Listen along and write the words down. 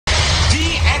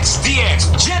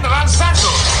DXDX General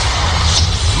Santos.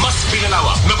 Mas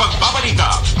pinalawak na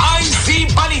pagbabalita, IZ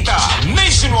Balita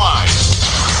Nationwide.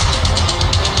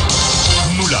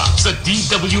 Mula sa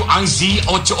DWIZ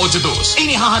 882,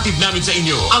 inihahatid namin sa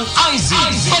inyo ang IZ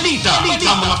Balita.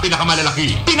 Ang mga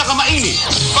pinakamalalaki, pinakamainit,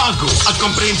 bago at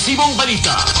komprehensibong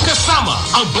balita. Kasama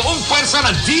ang buong pwersa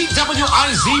ng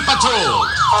DWIZ Patrol.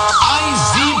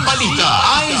 IZ Balita.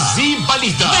 IZ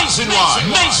Balita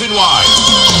Nationwide.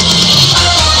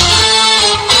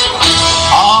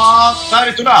 At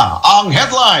narito na ang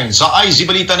headline sa IZ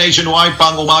Balita Nationwide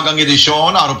pang umagang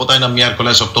edisyon. Araw po tayo ng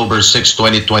Miyerkules, October 6,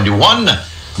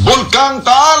 2021. Bulkang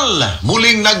Taal,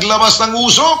 muling naglabas ng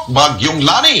usok. Bagyong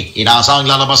Lani, inaasahang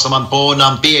lalabas naman po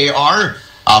ng PAR,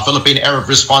 Philippine Air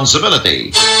of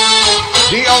Responsibility.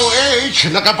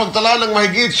 DOH nakapagtala ng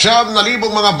mahigit 7,000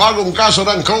 mga bagong kaso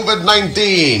ng COVID-19.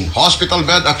 Hospital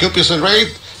bed occupancy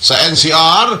rate sa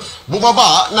NCR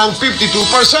bumaba ng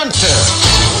 52%.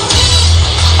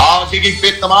 Ang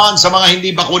gigigpit naman sa mga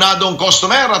hindi bakunadong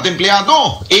customer at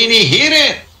empleyado,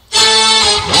 inihirit.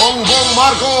 Bongbong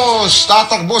Marcos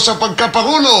tatakbo sa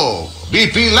pagkapangulo.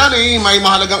 BP Lani may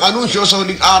mahalagang anunsyo sa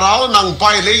huling araw ng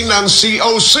filing ng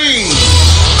COC.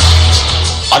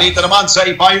 Balita naman sa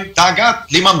ipayong dagat,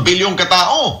 5 bilyong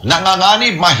katao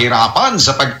nanganganib mahirapan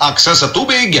sa pag-akses sa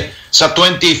tubig sa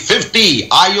 2050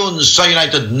 ayon sa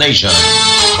United Nations.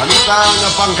 Balitang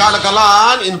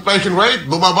pangkalakalan, inflation rate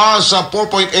bumaba sa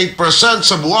 4.8%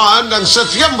 sa buwan ng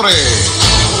Setyembre.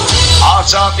 At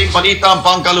sa ating balitang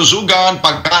pangkalusugan,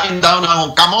 pagkain daw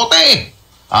ng kamote.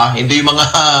 Hindi yung mga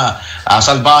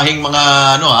salbahing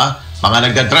mga mga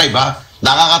nagdadrive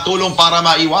nakakatulong para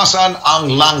maiwasan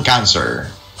ang lung cancer.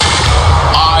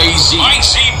 IZ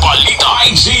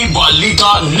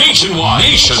Balita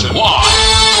Nationwide.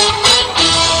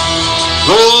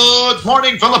 Good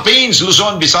morning, Philippines,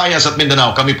 Luzon, Visayas at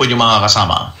Mindanao. Kami po yung mga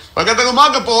kasama. Magandang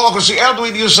umaga po, ako si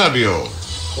Edwin Eusebio.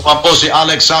 Kuma po si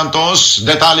Alex Santos.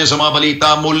 Detalye sa mga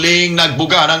balita, muling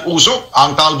nagbuga ng usok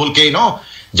ang Taal Volcano.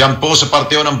 Diyan po sa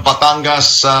parteo ng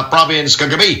Batangas province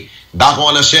kagabi.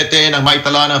 Dakong alas 7 nang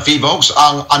maitala ng PHIVOLCS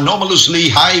ang anomalously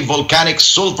high volcanic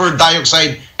sulfur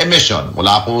dioxide emission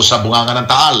mula po sa bunganga ng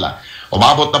Taal.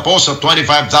 Umabot na po sa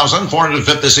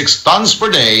 25,456 tons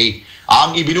per day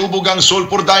ang ibinubugang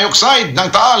sulfur dioxide ng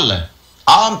Taal.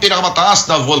 Ang pinakamataas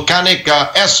na volcanic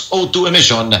SO2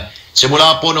 emission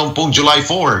simula po noong pong July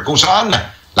 4 kung saan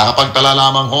nakapagtala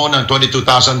lamang ho ng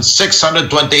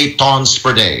 22,628 tons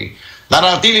per day.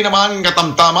 Nanatili naman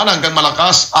katamtaman hanggang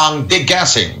malakas ang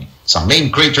degassing sa main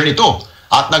crater nito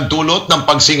at nagdulot ng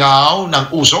pagsingaw ng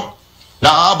usok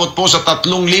na aabot po sa 3,000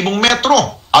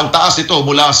 metro ang taas nito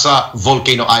mula sa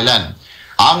Volcano Island.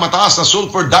 Ang mataas na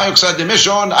sulfur dioxide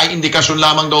emission ay indikasyon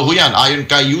lamang daw ho yan ayon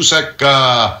kay Yusek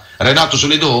Renato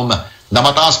Solidum na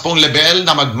mataas pong level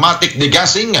na magmatic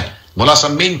degassing mula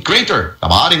sa main crater na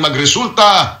maaaring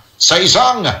magresulta sa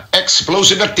isang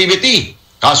explosive activity.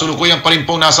 Kasalukuyan pa rin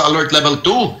pong nasa alert level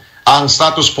 2 ang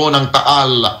status po ng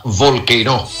Taal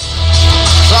Volcano.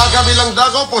 Sa kabilang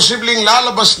dago, posibleng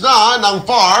lalabas na ng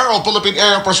PAR o Philippine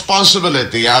Air of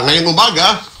Responsibility. Ngayong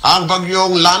umaga, ang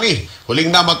bagyong Lani.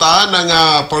 Huling namataan ng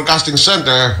Forecasting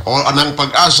Center o ng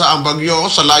Pag-asa ang bagyo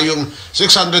sa layong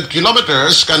 600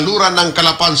 kilometers kanluran ng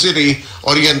Calapan City,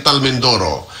 Oriental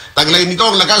Mindoro. Taglay nito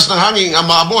ang lakas ng hangin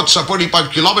ang maabot sa 45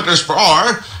 kilometers per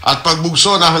hour at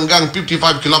pagbugso na hanggang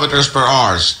 55 kilometers per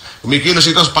hour. Kumikilos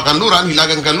ito sa pakanluran,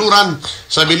 hilagang kanluran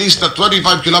sa bilis na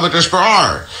 25 kilometers per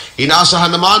hour.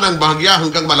 Inaasahan naman ang bahagya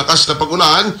hanggang malakas na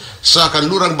pag-ulan sa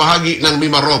kanlurang bahagi ng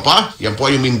Mimaropa. Yan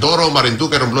po ay yung Mindoro,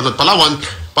 Marinduque, Romblon at Palawan.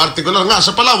 Partikular nga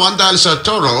sa Palawan dahil sa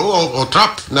toro o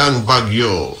trap ng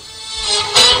bagyo.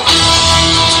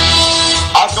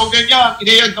 At kung ganyan,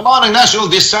 iniyag naman ng National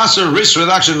Disaster Risk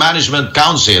Reduction Management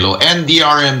Council o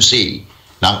NDRMC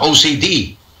ng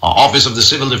OCD, Office of the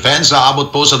Civil Defense, aabot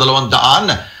po sa 221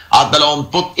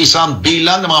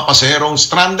 bilang ng mga pasaherong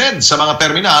stranded sa mga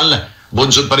terminal,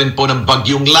 bunsod pa rin po ng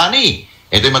bagyong Lani.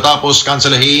 Ito'y matapos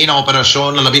kanselahin ang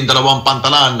operasyon ng 12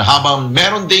 pantalan habang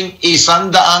meron ding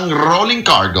 100 rolling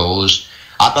cargoes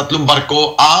at 3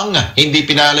 barko ang hindi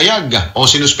pinalayag o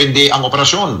sinuspindi ang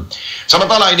operasyon.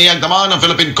 Samantala, iniyag naman ng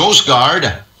Philippine Coast Guard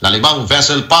na 5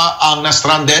 vessel pa ang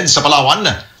na-stranded sa Palawan,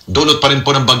 dulot pa rin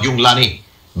po ng bagyong Lani.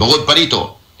 Bukod pa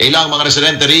dito, ilang mga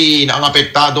residente rin ang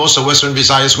apektado sa Western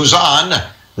Visayas kung saan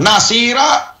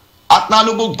nasira at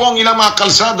nalubog po ang ilang mga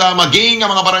kalsada maging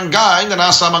ang mga barangay na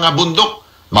nasa mga bundok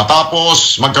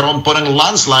matapos magkaroon po ng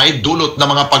landslide dulot ng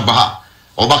mga pagbaha.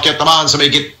 Umakyat naman sa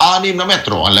mahigit 6 na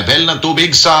metro ang level ng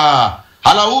tubig sa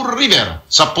Halaur River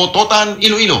sa Pototan,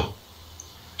 Iloilo.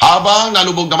 Habang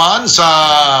nalubog naman sa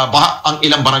baha ang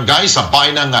ilang barangay sa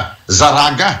bayan ng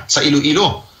Zaraga sa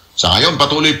Iloilo. Sa ngayon,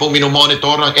 patuloy pong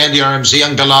minomonitor ng NDRMC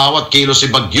ang galaw at kilos si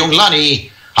Bagyong Lani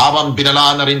habang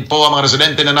binalaan na rin po ang mga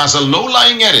residente na nasa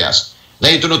low-lying areas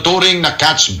na itunuturing na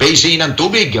catch basin ng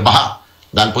tubig baha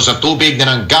dahil po sa tubig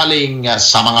na nanggaling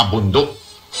sa mga bundok.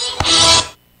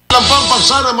 Lampang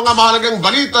pagsa ng mga mahalagang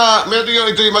balita, medyo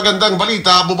ito'y magandang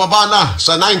balita, bumaba na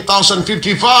sa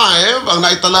 9,055 ang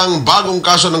naitalang bagong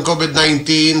kaso ng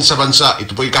COVID-19 sa bansa.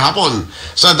 Ito po'y kahapon.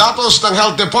 Sa datos ng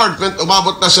Health Department,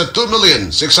 umabot na sa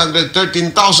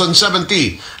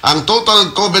 2,613,070 ang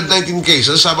total COVID-19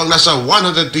 cases habang nasa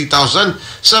 103,077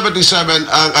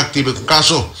 ang aktibong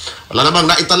kaso. Wala namang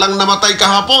naitalang namatay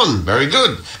kahapon. Very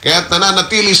good. Kaya't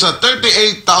nananatili sa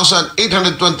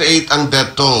 38,828 ang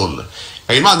death toll.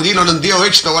 Kaiman, nilinaw ng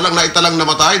DOH na walang naitalang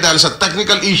namatay dahil sa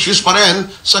technical issues pa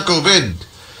rin sa COVID.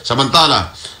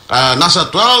 Samantala, nasa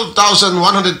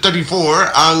 12,134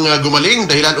 ang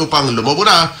gumaling dahilan upang lumobo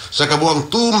na sa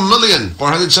kabuang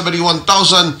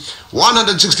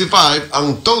 2,471,165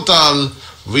 ang total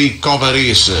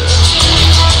recoveries.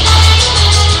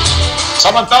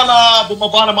 Samantala,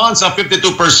 bumaba naman sa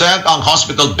 52% ang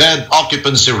hospital bed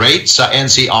occupancy rate sa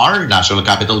NCR, National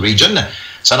Capital Region.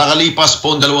 Sa nakalipas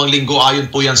po 2 linggo,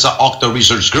 ayon po yan sa Octa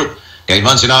Research Group.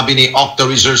 Kailan sinabi ni Octa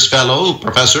Research Fellow,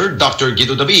 Professor Dr.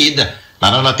 Guido David,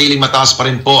 nananatiling mataas pa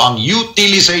rin po ang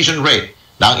utilization rate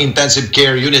ng intensive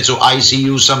care units o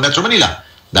ICU sa Metro Manila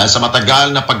dahil sa matagal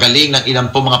na paggaling ng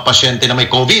ilang po mga pasyente na may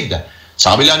COVID.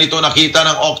 Sa kabila nito, nakita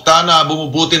ng Octa na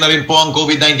bumubuti na rin po ang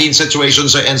COVID-19 situation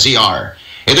sa NCR.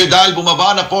 Ito dahil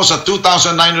bumaba na po sa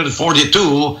 2,942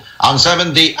 ang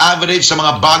 7-day average sa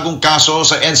mga bagong kaso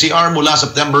sa NCR mula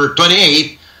September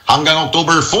 28 hanggang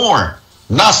October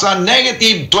 4. Nasa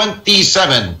negative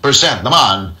 27%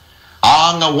 naman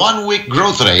ang 1-week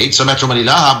growth rate sa Metro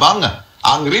Manila habang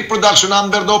ang reproduction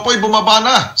number daw po ay bumaba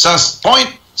na sa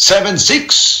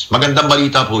 0.76. Magandang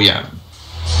balita po yan.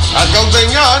 At kaugnay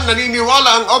niyan,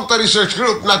 naniniwala ang Octa Research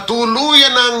Group na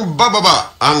tuluyan ng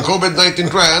bababa ang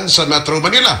COVID-19 trend sa Metro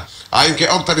Manila. Ayon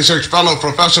kay Octa Research Fellow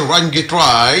Professor Ron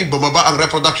Gitray, bumaba ang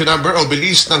reproduction number o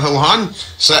bilis ng hauhan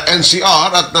sa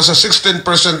NCR at nasa 16%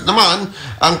 naman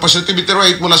ang positivity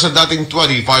rate mula sa dating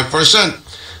 25%.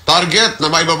 Target na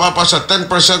maibaba pa sa 10%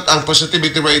 ang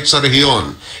positivity rate sa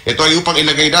rehiyon. Ito ay upang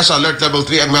ilagay na sa Alert Level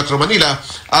 3 ang Metro Manila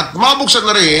at mabuksan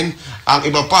na rin ang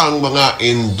iba pang mga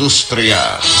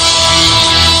industriya.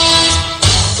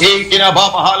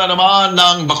 Ikinababahala naman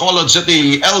ng Bacolod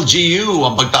City LGU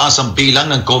ang pagtaas ng bilang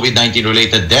ng COVID-19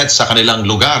 related deaths sa kanilang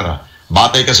lugar.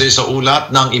 Batay kasi sa ulat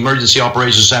ng Emergency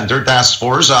Operations Center Task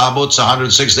Force, aabot sa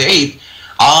 168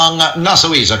 ang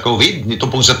nasawi sa COVID nito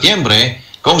pong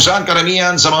Setyembre, kung saan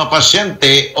karamihan sa mga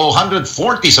pasyente o 140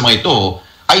 sa mga ito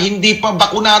ay hindi pa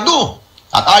bakunado.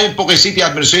 At ayon po kay City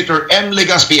Administrator M.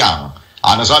 Legaspiang,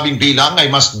 ang nasabing bilang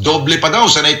ay mas doble pa daw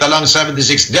sa naitalang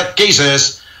 76 death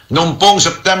cases noong pong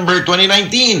September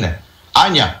 2019.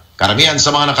 Anya, karamihan sa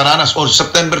mga nakaranas o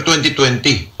September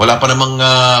 2020. Wala pa namang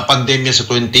pandemya sa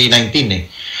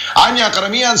 2019 Anya,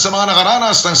 karamihan sa mga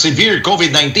nakaranas ng severe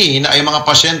COVID-19 ay mga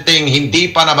pasyenteng hindi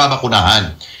pa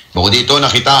nababakunahan. Bukod dito,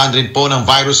 nakitaan rin po ng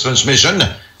virus transmission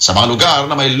sa mga lugar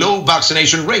na may low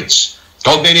vaccination rates.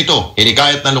 Kaugnay nito,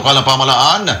 hinikayat ng lokal na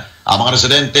pamahalaan ang mga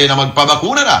residente na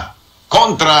magpabakuna na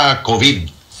kontra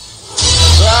COVID.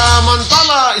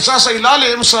 Samantala, isa sa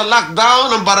ilalim sa lockdown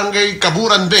ng barangay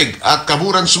Kaburan Big at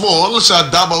Kaburan Small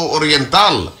sa Davao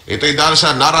Oriental. Ito ay dahil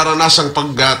sa nararanasang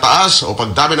pagtaas o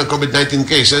pagdami ng COVID-19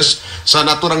 cases sa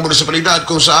naturang munisipalidad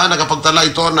kung saan nakapagtala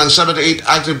ito ng 78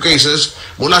 active cases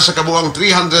mula sa kabuang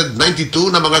 392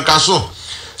 na mga kaso.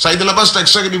 Sa inilabas na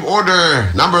Executive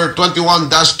Order number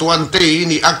 21-20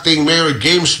 ni Acting Mayor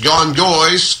James John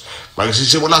Joyce,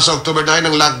 magsisimula sa October 9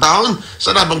 ang lockdown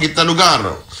sa nabanggit na lugar.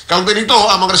 Kaugnay nito,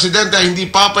 ang mga residente ay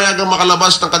hindi papayagang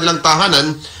makalabas ng kanilang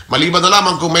tahanan maliban na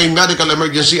lamang kung may medical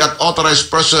emergency at authorized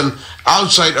person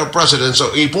outside of residence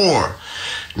o A4.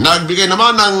 Nagbigay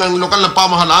naman ng lokal na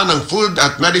pamahalaan ng food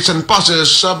at medicine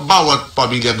passes sa bawat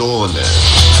pamilya doon.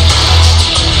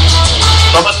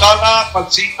 Samantala,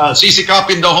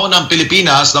 sisikapin daw ng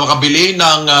Pilipinas na makabili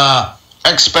ng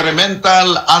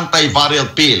experimental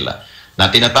antiviral pill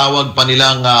na tinatawag pa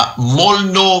nilang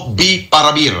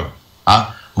Molnupiravir.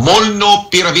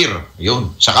 Molnupiravir.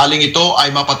 Yun. Sakaling ito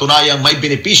ay mapatunayang may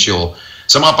benepisyo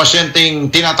sa mga pasyenteng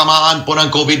tinatamaan po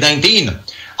ng COVID-19.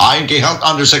 Ayon kay Health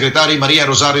Undersecretary Maria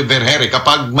Rosario Vergere,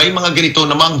 kapag may mga ganito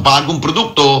namang bagong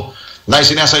produkto na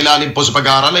sinasailalim po sa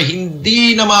pag-aaral ay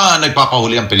hindi naman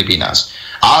nagpapahuli ang Pilipinas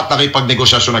at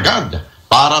nakipagnegosasyon agad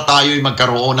para tayo'y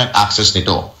magkaroon ng access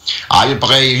nito. Ayon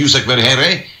pa kay Yusek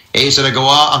Vergere,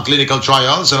 Isinagawa ang clinical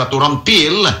trial sa naturang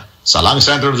pill sa Lung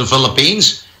Center of the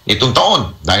Philippines nitong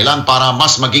taon. Dahilan para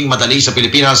mas maging madali sa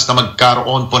Pilipinas na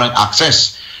magkaroon po ng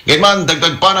access. Gayunman,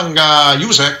 dagdag pa ng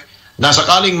USEC na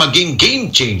sakaling maging game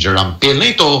changer ang pill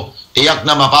na ito, tiyak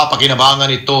na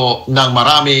mapapakinabangan ito ng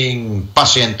maraming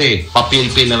pasyente.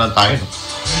 Papil-pil na lang tayo.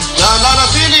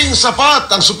 Nananatiling sapat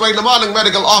ang supply naman ng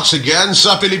medical oxygen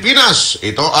sa Pilipinas.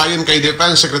 Ito ayon kay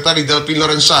Defense Secretary Delphine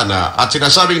Lorenzana at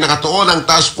sinasabing nakatuon ang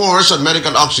Task Force on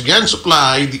Medical Oxygen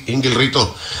Supply hinggil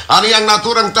rito. Ang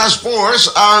naturang Task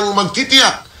Force ang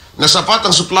magtitiyak na sapat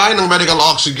ang supply ng medical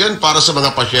oxygen para sa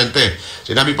mga pasyente.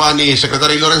 Sinabi pa ni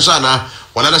Secretary Lorenzana,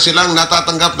 wala na silang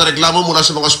natatanggap na reklamo mula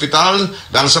sa mga ospital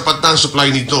dahil sapat na ang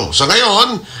supply nito. Sa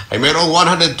ngayon, ay mayroong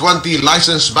 120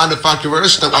 licensed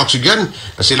manufacturers ng oxygen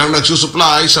na silang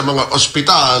nagsusupply sa mga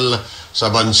ospital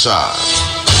sa bansa.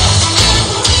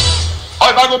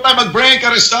 Okay, bago tayo mag-break,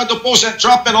 arestado po sa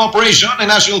entrapment operation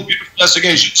ng National Bureau of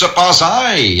Investigation sa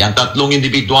Pasay. Ang 3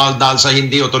 individual dahil sa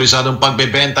hindi otorisadong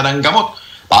pagbebenta ng gamot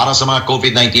para sa mga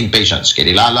COVID-19 patients.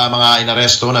 Kinilala mga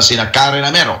inaresto na sina Karen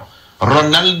Amero,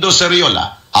 Ronaldo Seriola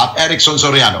at Erickson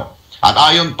Soriano. At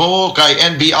ayon po kay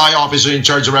NBI Officer in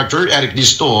Charge Director Eric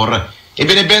Distor,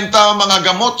 ibinibenta ang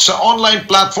mga gamot sa online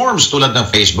platforms tulad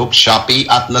ng Facebook, Shopee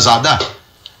at Lazada.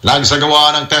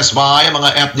 Nagsagawa ng test by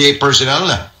mga FDA personnel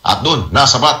at doon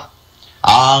nasabat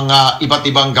ang iba't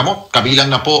ibang gamot. Kabilang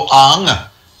na po ang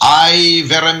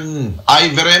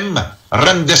Iverem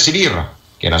Remdesivir.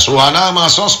 Kinasuhan na ang mga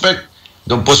suspect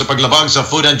doon po sa paglabag sa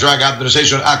Food and Drug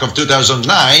Administration Act of 2009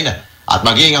 at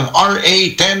maging ang RA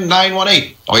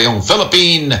 10918 o yung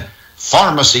Philippine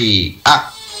Pharmacy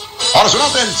Act. Oras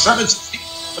natin, 7:60.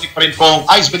 Balik pa rin pong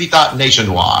IZ Balita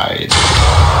Nationwide.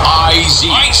 IZ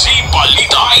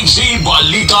Balita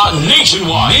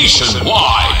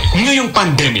Nationwide. Ngayong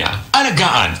pandemya,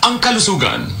 alagaan ang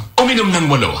kalusugan. Uminom ng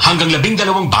 8 hanggang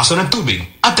 12 baso ng tubig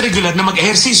at regular na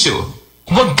mag-ehersisyo.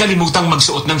 Huwag kalimutang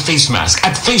magsuot ng face mask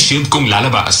at face shield kung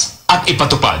lalabas. At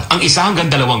ipatupad ang 1 hanggang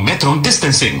 2 metrong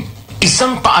distancing.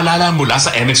 Isang paalala mula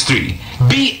sa MX3.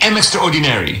 Be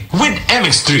extraordinary with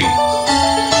MX3.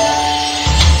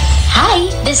 Hi,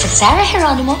 this is Sarah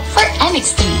Geronimo for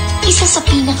MX3. Isa sa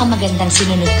pinakamagandang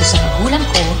sinunod ko sa magulang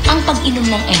ko ang pag-inom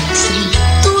ng MX3.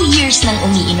 2 years nang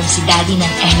umiinom si Daddy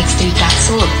ng MX3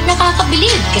 capsule.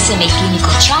 Nakakabilib kasi may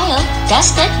clinical trial,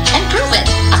 tested, and proven.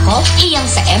 Ako, iyang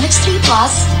sa MX3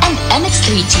 Plus and MX3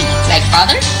 Tea. Like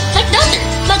father, like daughter.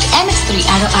 Mag-MX3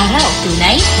 araw-araw.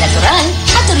 Tunay, natural,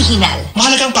 at original.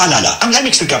 Mahalagang paalala, ang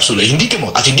MX3 capsule ay hindi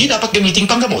gamot at hindi dapat gamiting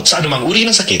panggamot sa anumang uri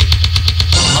ng sakit.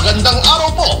 Magandang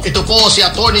araw po. Ito po si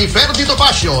Atty. Ferdy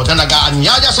Topacio na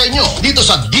nag-aanyaya sa inyo dito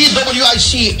sa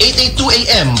DWIC 882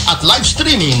 AM at live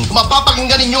streaming.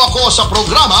 Mapapakinggan ninyo ako sa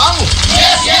programang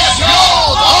Yes, Yes,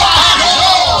 Yo!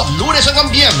 Topacio! Lunes hanggang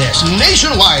Biyernes,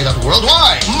 nationwide at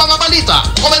worldwide. Mga balita,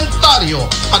 komentaryo,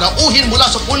 panauhin mula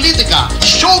sa politika,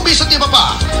 showbiz at iba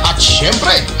pa. At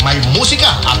syempre, may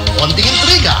musika at konting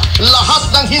intriga.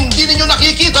 Lahat ng hindi ninyo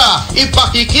nakikita,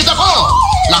 ipakikita ko.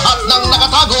 Lahat ng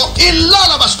nakatago,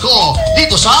 ilalabas ko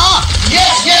dito sa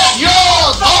Yes, Yes, Yo!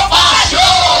 Topacio!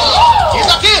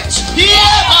 Kita kits!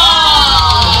 Dieta!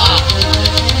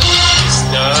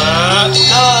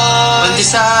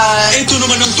 Pandesal! Ito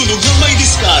naman ang tunog ng may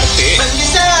diskarte.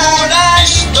 Pandesal!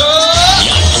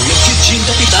 Yan ang legit Gin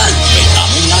Kapitan. May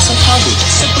tamang lasang hagod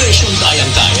sa presyong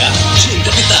kayang-kaya. Gin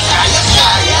Kapitan.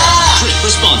 Kayang-kaya! Drink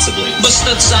responsibly.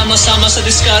 Basta't sama-sama sa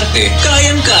diskarte,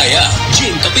 kayang-kaya.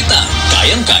 Gin Kapitan.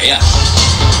 Kayang-kaya.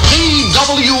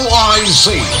 DWIC.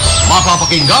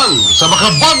 Mapapakinggan sa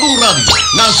makabagong radio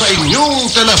nasa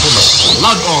inyong telepono.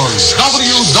 Log on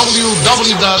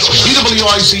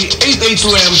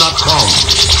www.dwic882m.com.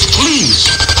 Please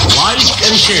like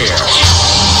and share.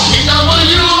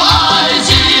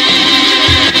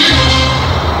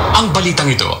 Ang balitang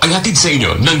ito ay hatid sa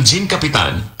inyo ng Gin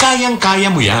Kapitan. Kayang-kaya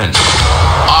mo yan.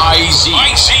 IZ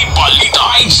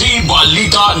Balita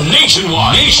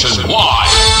Nationwide.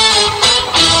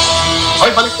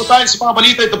 Okay, balik po tayo sa mga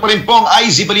balita. Ito pa rin po ang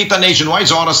IZ Balita Nationwide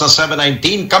sa oras na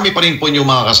 7:19. Kami pa rin po inyong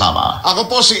mga kasama. Ako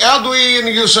po si Edwin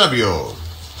Eusebio.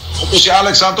 Ako si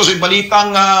Alex Santos. Yung balitang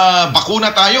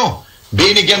bakuna tayo.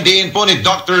 Binigyan din po ni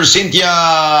Dr. Cynthia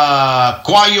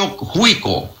Quayok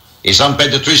Huico, isang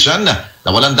pediatrician, na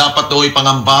walang dapat daw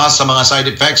ipangamba sa mga side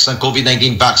effects ng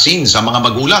COVID-19 vaccine sa mga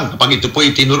magulang kapag ito po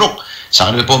itinurok sa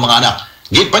kanila po mga anak.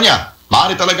 Git pa niya,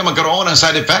 maaari talaga magkaroon ng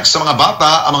side effects sa mga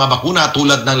bata ang mga bakuna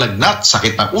tulad ng lagnat,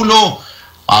 sakit ng ulo,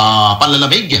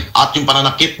 panlalamig at yung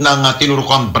pananakit ng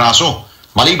tinurukang braso.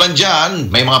 Maliban dyan,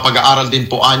 may mga pag-aaral din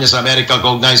po anya sa America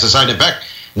kaugnay sa side effect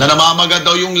na namamaga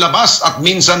daw yung labas at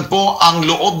minsan po ang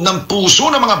loob ng puso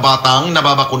ng mga batang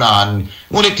nababakunahan,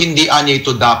 ngunit hindi anya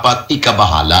ito dapat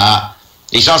ikabahala.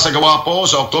 Isasagawa po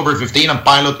sa October 15 ang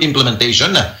pilot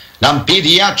implementation ng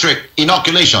pediatric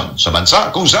inoculation sa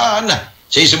bansa kung saan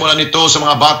sisimulan nito sa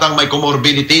mga batang may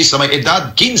comorbidities na may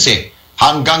edad 15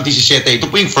 hanggang 17.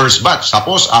 Ito po yung first batch.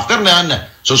 Tapos after nan,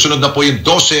 susunod na po yung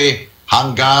 12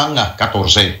 hanggang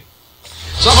 14.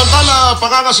 Samantala,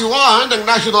 pangangasiwahan ng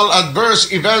National Adverse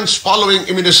Events Following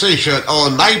Immunization o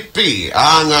NIP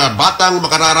ang batang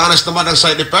makararanas naman ng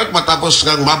side effect matapos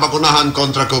ngang mabakunahan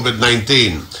kontra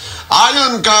COVID-19.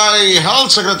 Ayon kay Health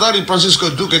Secretary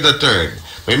Francisco Duque III,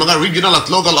 may mga regional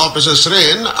at local offices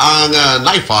rin ang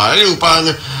NIFI upang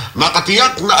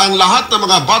makatiyak na ang lahat ng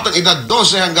mga batang edad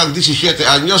 12 hanggang 17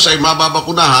 anyos ay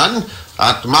mababakunahan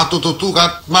at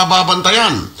matututukat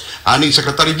mababantayan. Ani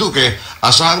Secretary Duque,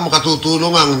 asahang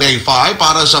makatutulong ang NIFI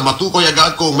para sa matukoy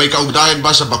agad kung may kaugnayan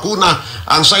ba sa bakuna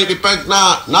ang side effect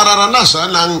na nararanasan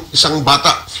ng isang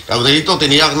bata. Kaugnay ito,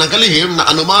 tiniyak ng kalihim na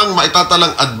anumang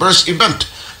maitatalang adverse event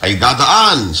ay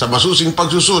dadaan sa masusing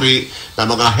pagsusuri ng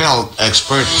mga health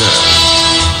expert.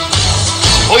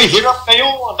 Hoy, hirap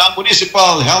kayo ng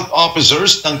municipal health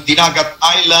officers ng Tinagat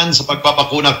Island sa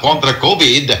pagpapakuna kontra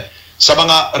COVID sa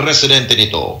mga residente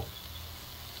nito.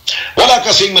 Wala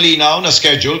kasing malinaw na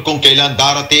schedule kung kailan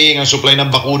darating ang supply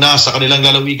ng bakuna sa kanilang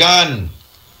lalawigan.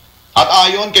 At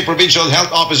ayon kay Provincial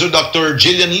Health Officer Dr.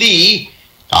 Jillian Lee,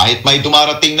 kahit may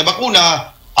dumarating na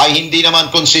bakuna, ay hindi naman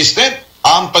consistent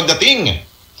ang pagdating.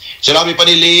 Sinabi pa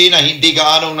ni Lee na hindi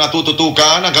gaanong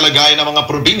natututukan ang kalagayan ng mga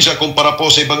probinsya kumpara po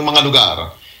sa ibang mga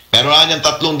lugar. Meron na niyang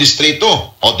 3 distrito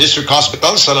o district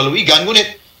hospitals sa lalawigan,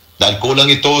 ngunit dahil kulang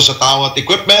ito sa tao at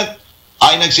equipment,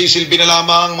 ay nagsisilbi na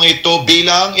lamang mga ito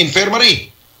bilang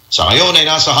infirmary. Sa ngayon ay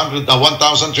nasa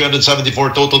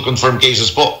 1,374 total confirmed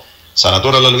cases po sa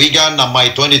natural lalawigan na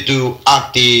may 22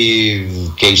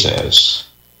 active cases.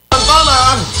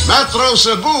 Samantala, Metro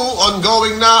Cebu,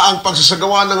 ongoing na ang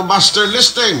pagsasagawa ng master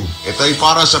listing. Ito ay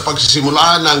para sa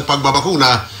pagsisimula ng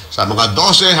pagbabakuna sa mga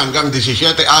 12 hanggang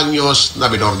 17 anyos na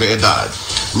minor de edad.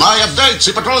 May update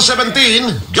si Patrol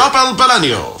 17, Jopel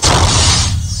Pelanio.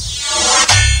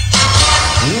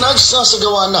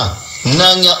 Nagsasagawa na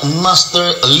ng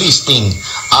master listing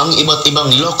ang iba't ibang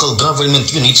local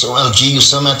government units o LGU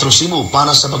sa Metro Cebu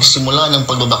para sa pagsimula ng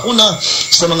pagbabakuna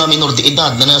sa mga minor de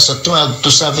edad na nasa 12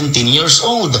 to 17 years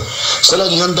old. Sa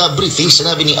laging handa briefing,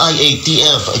 sinabi ni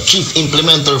IATF Chief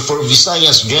Implementer for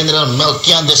Visayas General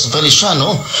Melquiades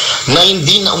Feliciano na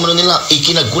hindi na umano nila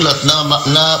ikinagulat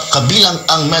na kabilang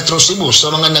ang Metro Cebu sa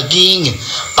mga naging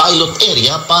pilot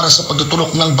area para sa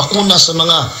pagtutulok ng bakuna sa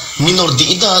mga minor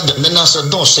de edad na nasa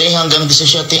 12 hanggang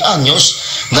 17 anyos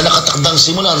na nakatakdang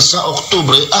simulan sa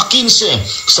Oktubre 15.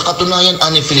 Sa katunayan,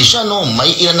 ani Feliciano,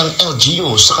 may ilan ng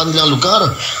LGU sa kanilang lugar,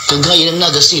 kagaya ng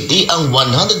Naga City, ang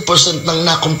 100% ng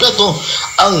nakumpleto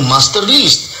ang master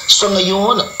list. So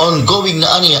ngayon, ongoing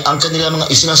na aniya ang kanilang mga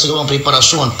isinasagawang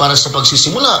preparasyon para sa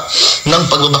pagsisimula ng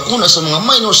pagbabakuna sa mga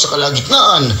minors sa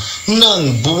kalagitnaan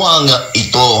ng buwang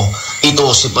ito.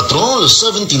 Ito si Patrol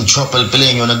 17 Chopel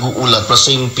Pelenyo nag-uulat para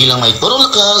sa pilang may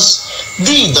Torolakas,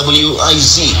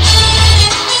 DWIZ.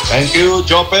 Thank you,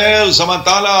 Chopel.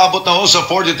 Samantala, abot na ho sa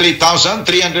 43,332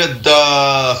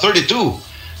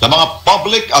 na mga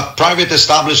public at private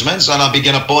establishments na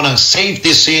nabigyan na po ng Safety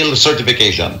Seal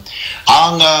Certification.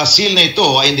 Ang seal na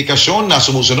ito ay indikasyon na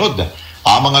sumusunod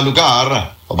ang mga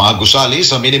lugar o mga gusali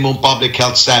sa minimum public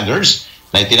health standards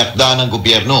na itinakda ng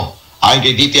gobyerno. Ayon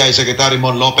kay DTI Secretary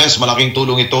Mon Lopez, malaking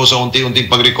tulong ito sa unti-unting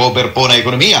pag-recover po ng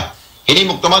ekonomiya.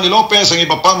 Hinimok naman ni Lopez ang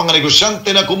iba pang mga negosyante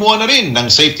na kumuha na rin ng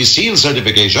Safety Seal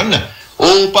Certification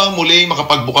upang muli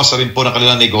makapagbukas na rin po ng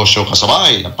kanilang negosyo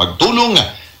kasabay ng pagtulong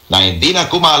na hindi na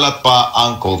kumalat pa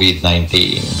ang COVID-19.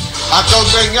 At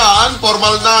kaugnay niyan,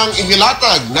 formal nang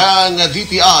inilatag ng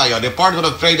DTI o Department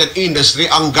of Trade and Industry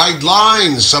ang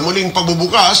guidelines sa muling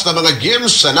pagbubukas ng mga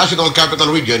gyms sa National Capital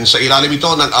Region sa ilalim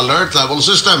ito ng Alert Level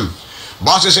System.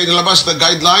 Base sa inilabas na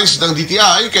guidelines ng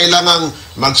DTI, kailangang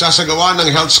magsasagawa ng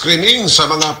health screening sa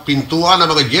mga pintuan ng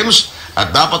mga gyms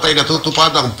at dapat ay natutupad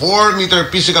ang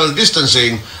 4-meter physical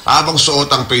distancing habang suot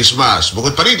ang face mask.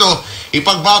 Bukod pa rito,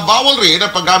 ipagbabawal rin ang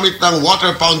paggamit ng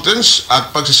water fountains at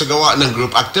pagsasagawa ng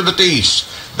group activities.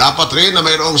 Dapat rin na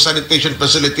mayroong sanitation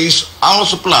facilities, all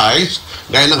supplies,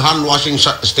 gaya ng hand washing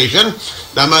station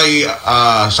na may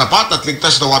sapat at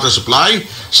ligtas na water supply,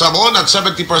 sabon at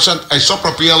 70%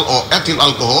 isopropyl o ethyl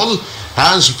alcohol,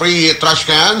 hands-free trash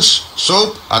cans,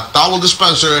 soap at towel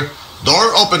dispenser,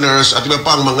 door openers at iba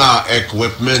pang mga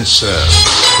equipments.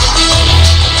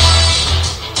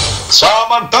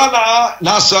 Samantala,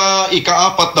 nasa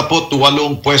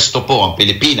ika-48 pwesto po ang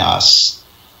Pilipinas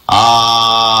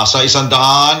sa 110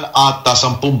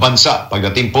 bansa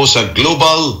pagdating po sa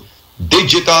Global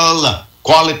Digital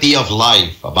Quality of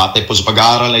Life. Batay po sa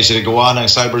pag-aaral na isinagawa ng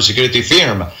cybersecurity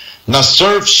firm na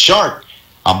Surfshark.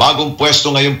 Ang bagong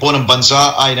pwesto ngayon po ng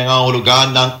bansa ay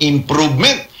nangangahulugan ng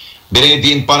improvement.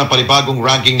 Binigyan pa ng panibagong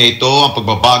ranking na ito ang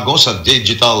pagbabago sa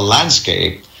digital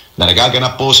landscape na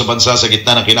nagaganap po sa bansa sa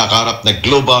gitna ng kinakaharap na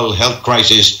global health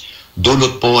crisis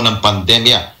dulot po ng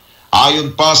pandemya.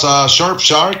 Ayon pa sa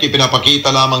Surfshark,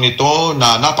 ipinapakita lamang nito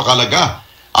na napakalaga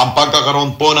ang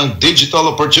pagkakaroon po ng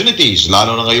digital opportunities,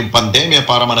 lalo na ngayong pandemya,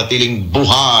 para manatiling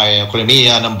buhay ang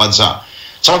ekonomiya ng bansa.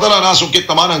 Samantala, nasungkit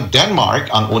naman ng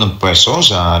Denmark ang unang pwesto,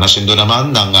 sa nasindo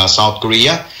naman ng South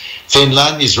Korea,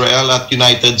 Finland, Israel at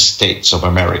United States of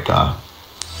America.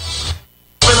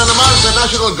 Na naman sa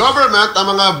national government ang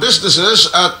mga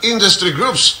businesses at industry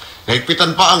groups.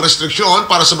 Higpitan pa ang restriksyon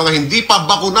para sa mga hindi pa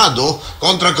bakunado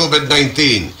kontra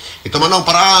COVID-19. Ito man ang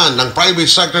paraan ng private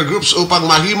sector groups upang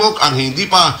mahimok ang hindi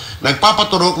pa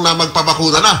nagpapaturok na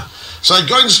magpabakuna na. Sa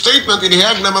joint statement,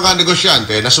 inihayag ng mga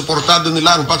negosyante na suportado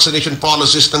nila ang vaccination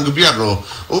policies ng gobyerno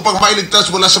upang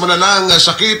mailigtas mula sa malalang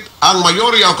sakit ang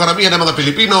mayorya o karamihan ng mga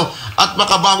Pilipino at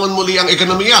makabangon muli ang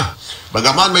ekonomiya.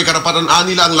 Bagaman may karapatan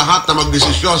nila ang lahat na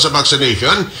magdesisyon sa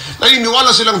vaccination,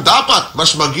 naniniwala silang dapat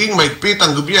mas maging mahigpit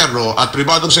ang gobyerno at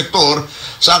pribadong sektor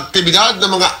sa aktibidad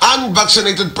ng mga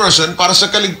unvaccinated person para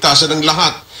sa kaligtasan ng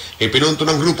lahat. Ipinunto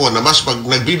ng grupo na mas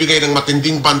nagbibigay ng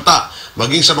matinding banta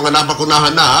maging sa mga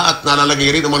nabakunahan na at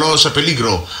nalalagay rin umano sa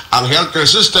peligro ang healthcare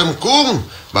system kung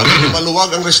maging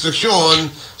maluwag ang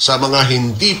restriksyon sa mga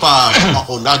hindi pa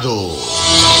bakunado.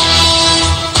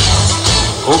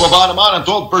 Bumaba naman ang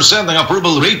 12% ng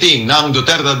approval rating ng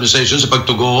Duterte administration sa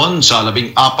pagtugon sa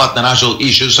 14 na national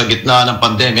issues sa gitna ng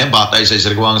pandemya batay sa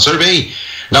isang survey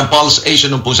ng Pulse Asia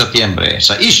noong Setyembre.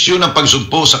 Sa issue ng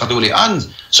pagsugpo sa katiwalian,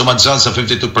 sumadsal sa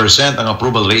 52% ang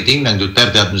approval rating ng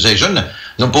Duterte administration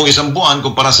noong isang buwan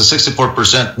kumpara sa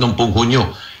 64% noong Hunyo.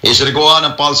 Isinagawa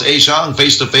ng Pulse Asia ang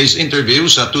face-to-face interview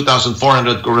sa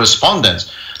 2,400 correspondents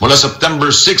mula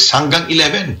September 6 hanggang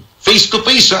 11.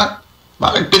 Face-to-face, ha?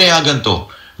 Bakit pinayagan to?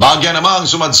 Bahagya namang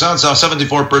sumadsal sa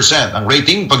 74% ang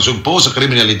rating pagsugpo sa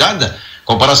kriminalidad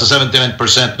kumpara sa 79%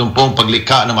 nung pong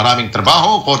paglikha ng maraming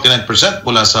trabaho, 49%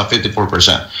 mula sa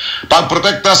 54%.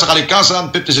 Pagprotekta sa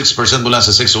kalikasan, 56% mula sa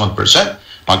 61%.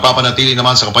 Pagpapanatili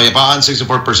naman sa kapayapaan,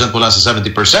 64% mula sa 70%.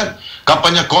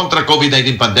 Kampanya kontra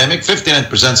COVID-19 pandemic,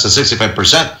 59% sa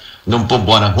 65% nung pong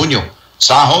buwan ng Hunyo.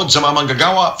 Sahod sa mga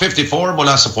manggagawa, 54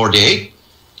 mula sa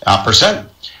 48%.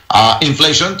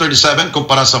 Inflation, 37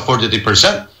 kumpara sa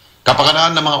 43%.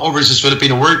 Kapakanan ng mga overseas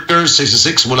Filipino workers,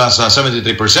 66 mula sa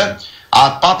 73%.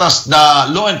 At patas na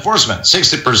law enforcement,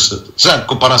 60%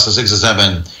 kumpara sa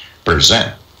 67%.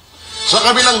 Sa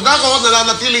kabilang dako,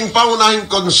 nananatiling pangunahing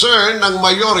concern ng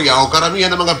mayorya o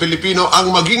karamihan ng mga Pilipino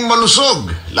ang maging malusog,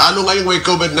 lalo ngayong may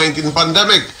COVID-19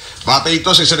 pandemic. Batay ito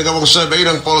sa isinagawang survey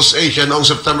ng Pulse Asia noong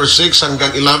September 6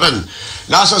 hanggang 11.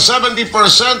 Nasa 70%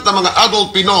 ng mga adult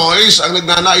Pinoys ang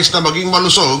nagnanais na maging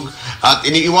malusog at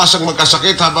iniiwasang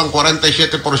magkasakit habang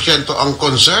 47% ang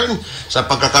concern sa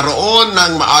pagkakaroon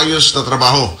ng maayos na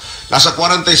trabaho. Nasa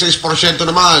 46%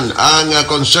 naman ang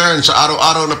concern sa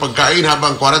araw-araw na pagkain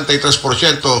habang 43%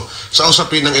 sa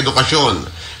usapin ng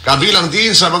edukasyon. Kabilang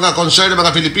din sa mga concern ng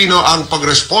mga Pilipino ang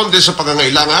pagresponde sa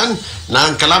pangangailangan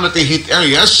ng calamity hit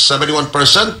areas,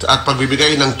 71%, at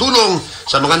pagbibigay ng tulong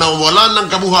sa mga nawawalan ng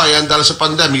kabuhayan dahil sa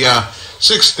pandemya,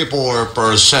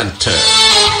 64%.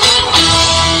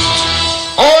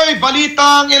 Oy,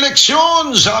 balitang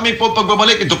eleksyon! Sa aming po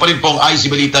pagbabalik, ito pa rin pong IC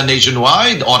Balita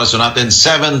Nationwide. Oras na natin,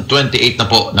 7:28 na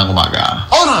po ng umaga.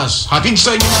 Oras, hatid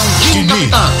sa inyo ng King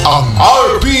Kapitan. Ang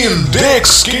RPN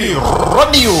DXKD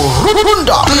Radio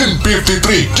Runda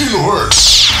 1053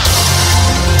 kHz.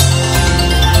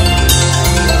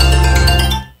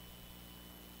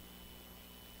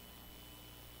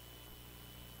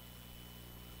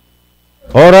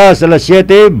 Oras alas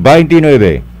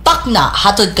 7:29. Pakna,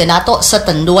 hatod ka nato sa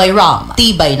Tanduay Ram.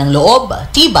 Tibay ng loob,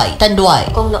 tibay Tanduay.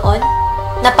 Kung noon,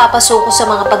 napapasuko sa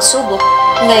mga pagsubok,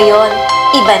 ngayon,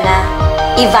 iba na.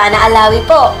 Ivana Alawi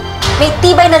po. May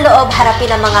tibay ng loob harapin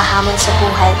ang mga hamon sa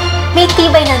buhay. May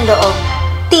tibay ng loob.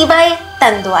 Tibay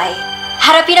Tanduay.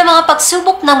 Harapin ang mga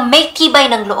pagsubok ng may tibay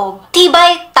ng loob.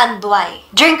 Tibay Tanduay.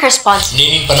 Drink responsibly.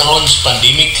 Nining panahon sa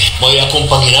pandemic, may akong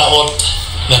panginaot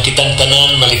na kitang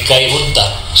tanan malikay unta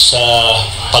sa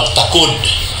pagtakod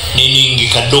nining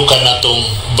gikadukan natong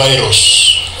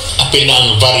virus, apil na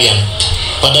ang variant.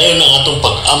 Padayon ang atong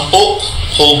pag-ampo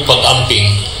o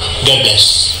pag-amping. God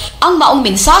bless. Ang maong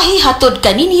mensahe hatod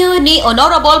kaninyo ni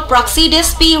Honorable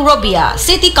Praxides P. Robia,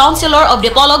 City Councilor of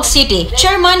Dipolog City,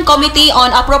 Chairman Committee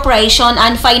on Appropriation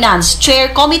and Finance,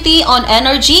 Chair Committee on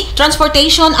Energy,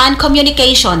 Transportation and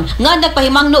Communication, nga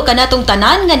nagpahimangno kanatong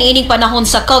tanan nga niining panahon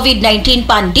sa COVID-19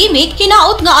 pandemic,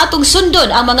 hinaot nga atong sundon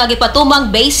ang mga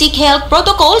gipatumang basic health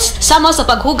protocols sama sa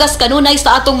paghugas kanunay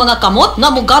sa atong mga kamot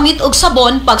nga mogamit og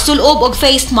sabon, pagsulob og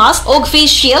face mask og face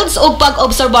shields ug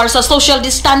pag-obserbar sa social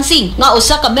distancing nga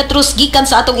usa ka metros gikan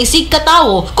sa atong isig ka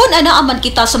tawo kun ana man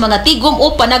kita sa mga tigom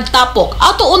o panagtapok.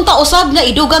 Ato unta usab nga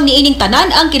idugang niining tanan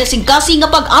ang kinasingkasi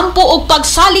nga pag-ampo og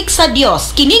pagsalik sa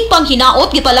Dios. Kining panghinaot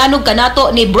gipalanog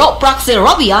kanato ni Bro Praxi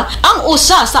Robia, ang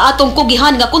usa sa atong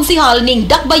kugihan nga konsehal ning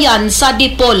Dakbayan sa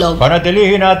Dipolog.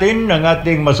 Panatilihin natin ang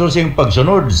ating masusing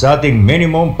pagsunod sa ating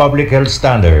minimum public health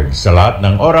standards sa lahat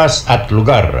ng oras at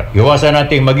lugar. Iwasan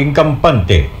nating maging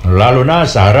kampante, lalo na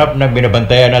sa harap ng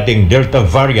binabantayan nating Delta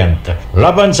variant.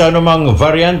 Laban sa anumang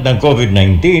variant ng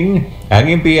COVID-19, ang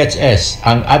MPHS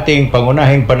ang ating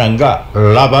pangunahing panangga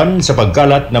laban sa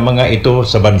pagkalat ng mga ito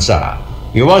sa bansa.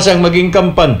 Iwasang maging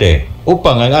kampante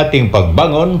upang ang ating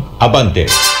pagbangon abante.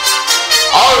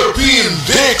 RPN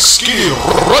DXKD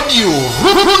Radio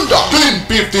Runda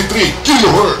 1053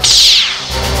 kHz.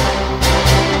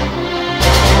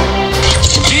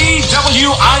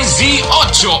 DWIZ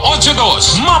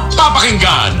 882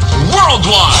 mapapakinggan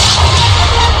worldwide.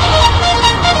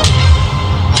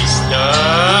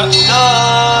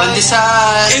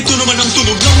 Pandesal! Ito naman ang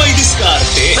tunog ng may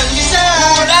diskarte.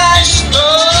 Pandesal!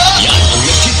 Yan ang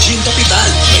legit Gin Kapital.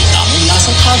 May tamang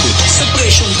lasang hagod sa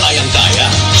presyong kayang-kaya.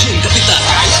 Gin Kapital.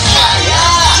 Kayang-kaya!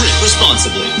 Drink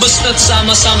responsibly. Basta't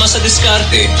sama-sama sa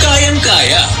diskarte,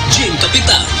 kayang-kaya. Gin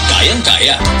Kapital.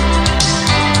 Kayang-kaya.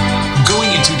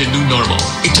 Going into the new normal,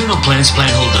 Eternal Plans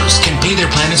plan holders can pay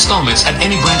their plan installments at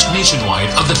any branch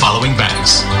nationwide of the following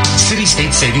banks: City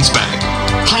State Savings Bank,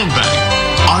 Plan Bank,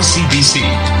 RCBC,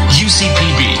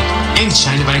 UCPB, and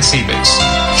China Bank Savings.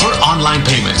 For online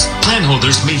payments, plan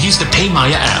holders may use the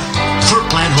PayMaya app. For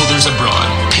plan holders abroad,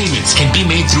 payments can be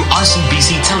made through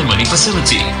RCBC Telemoney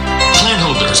Facility. Plan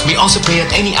holders may also pay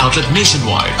at any outlet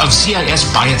nationwide of CIS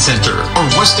Bayad Center or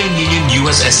Western Union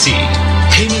USSC.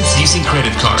 Payments using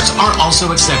credit cards are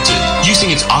also accepted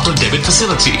using its auto-debit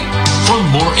facility. For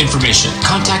more information,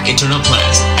 contact Eternal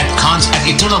Plans at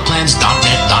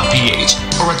cons@eternalplans.net.ph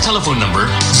or at telephone number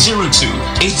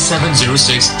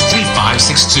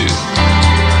 02-8706-3562.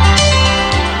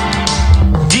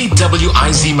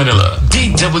 DWIZ Manila,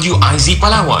 DWIZ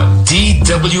Palawan,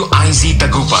 DWIZ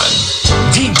Tagupan.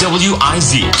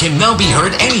 DWIZ can now be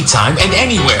heard anytime and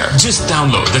anywhere. Just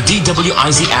download the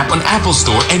DWIZ app on Apple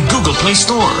Store and Google Play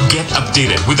Store. Get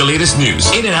updated with the latest news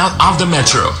in and out of the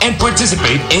metro and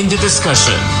participate in the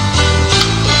discussion.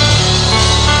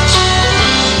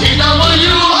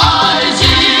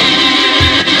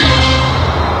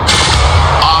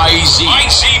 IZ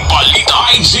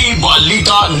Balita, IZ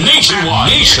Balita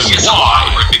Nationwide.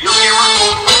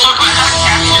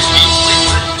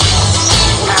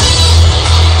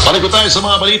 Balik tayo sa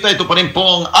mga balita. Ito pa rin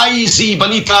pong IZ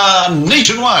Balita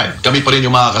Nationwide. Kami pa rin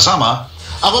yung mga kasama.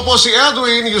 Ako po si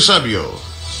Edwin Eusebio.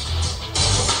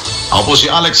 Ako po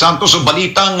si Alex Santos. So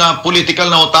balitang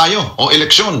political na tayo o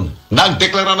eleksyon.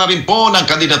 Nagdeklara na rin po ng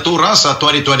kandidatura sa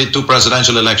 2022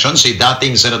 presidential election si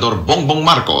dating Senador Bongbong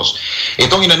Marcos.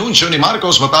 Itong inanunsyo ni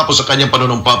Marcos matapos sa kanyang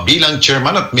panunumpa bilang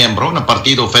chairman at miyembro ng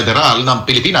Partido Federal ng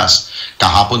Pilipinas.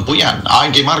 Kahapon po yan.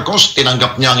 Ayon kay Marcos,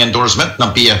 tinanggap niya ang endorsement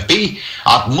ng PFP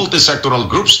at multisectoral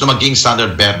groups na maging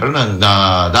standard bearer ng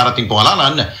darating pong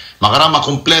halalan. Makarama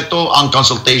kumpleto ang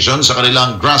consultation sa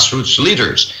kanilang grassroots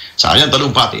leaders. Sa kanyang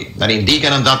talumpati,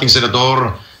 nanindigan ng dating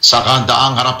senador sa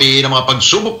kahandaang harapin ang mga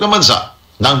pagsubok ng bansa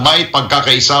nang may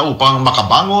pagkakaisa upang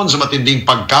makabangon sa matinding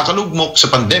pagkakalugmok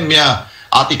sa pandemya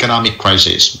at economic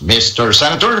crisis. Mr.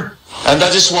 Senator? And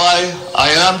that is why I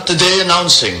am today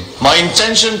announcing my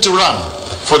intention to run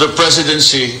for the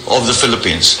presidency of the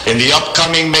Philippines in the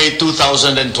upcoming May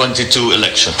 2022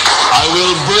 election. I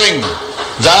will bring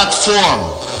that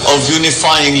form of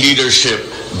unifying leadership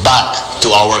back to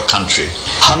our country.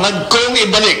 Hangad kong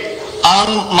ibalik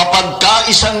ang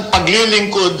mapagkaisang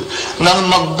paglilingkod ng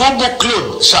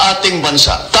magbubuklod sa ating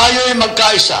bansa. Tayo'y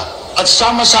magkaisa at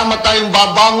sama-sama tayong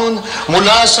babangon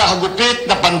mula sa hagupit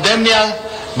na pandemya,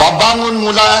 babangon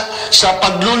mula sa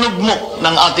paglulugmok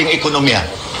ng ating ekonomiya.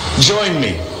 Join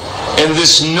me in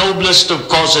this noblest of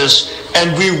causes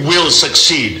and we will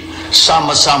succeed.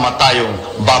 Sama-sama tayong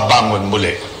babangon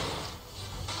muli.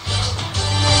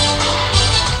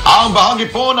 Ang bahagi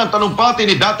po ng talumpati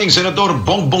ni dating Senador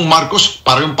Bongbong Marcos,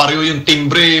 parehong-pareho yung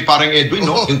timbre, parang Edwin,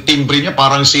 no? Yung timbre niya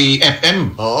parang si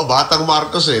FM. Oo, batang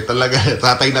Marcos Talaga,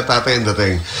 tatay na tatay ang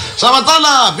dating.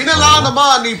 Samantala, binalaan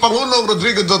naman ni Pangulong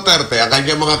Rodrigo Duterte ang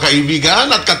kanyang mga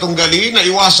kaibigan at katunggali na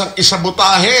iwasang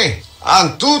isabotahe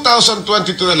ang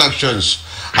 2022 elections.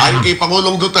 Ayon kay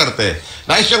Pangulong Duterte,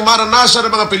 nais siyang maranasan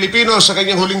ng mga Pilipino sa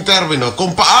kanyang huling termino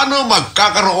kung paano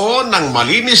magkakaroon ng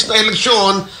malinis na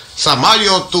eleksyon sa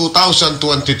Mayo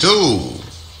 2022.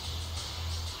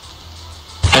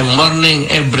 I'm warning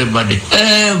everybody.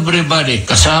 Everybody.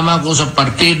 Kasama ko sa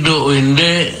partido o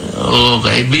hindi, o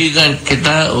kaibigan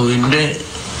kita o hindi,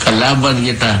 kalaban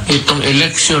kita. Itong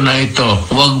eleksyon na ito,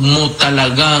 huwag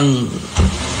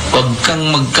kang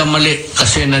magkamali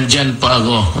kasi nandyan pa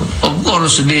ako. Of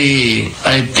course,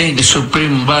 I think the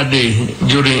supreme body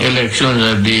during elections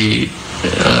are the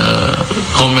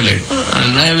COMELEC.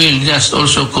 And I will just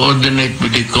also coordinate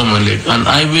with the COMELEC. And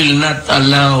I will not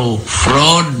allow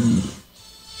fraud.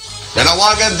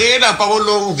 Nanawagan din ang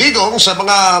Pangulong Digong sa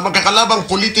mga magkakalabang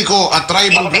politiko at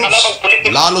tribal groups,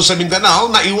 lalo sa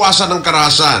Mindanao, na iwasan ng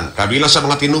karahasan. Kabilang sa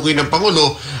mga tinukoy ng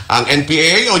Pangulo, ang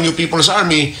NPA o New People's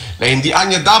Army na hindi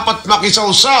anya dapat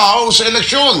makisawsaw sa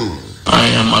eleksyon.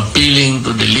 I am appealing to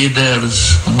the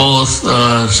leaders, both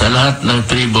sa lahat ng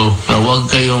tribo, na huwag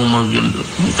kayong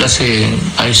kasi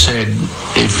I said,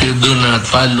 if you do not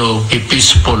follow a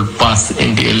peaceful path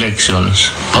in the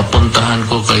elections, papuntahan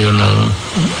ko kayo ng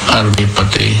army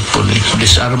pati police.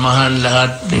 Disarmahan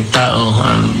lahat ng tao,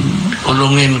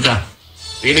 kulungin ka.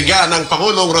 Pinigyan ng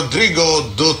Pangulong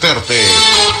Rodrigo Duterte.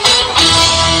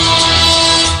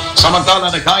 Samantala,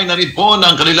 nagkain na rin po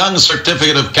ng kanilang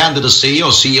Certificate of Candidacy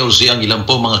o COC ang ilang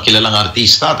po mga kilalang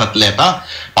artista at atleta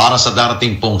para sa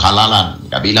darating pong halalan.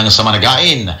 Kabilang sa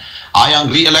managain ay ang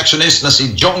re-electionist na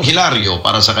si Jong Hilario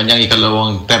para sa kanyang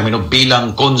ikalawang termino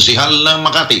bilang konsihal ng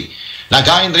Makati.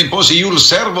 Nagkain rin po si Yul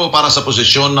Servo para sa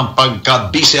posisyon ng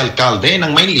pagka-vice-alkalde ng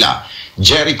Maynila.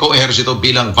 Jericho Ejercito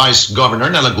bilang Vice Governor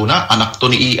na Laguna, anak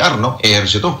to ni ER, no?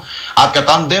 Ejercito. At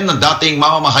katandem ng dating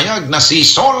mamamahayag na si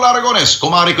Sol Aragones,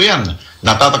 kumari ko yan,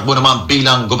 natatakbo naman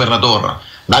bilang gobernador.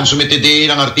 Nagsumite din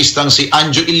ang artistang si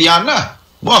Anjo Iliana,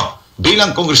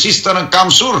 bilang kongresista ng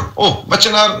Kamsur. Ba't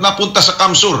siya napunta sa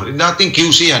Kamsur? Dating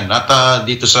QC yan, at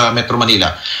dito sa Metro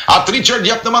Manila. At Richard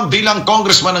Yap naman bilang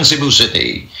congressman ng Cebu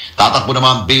City. Tatakbo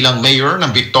naman bilang mayor ng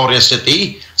Victoria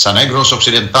City sa Negros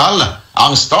Occidental.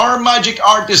 Ang star magic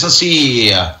artist na si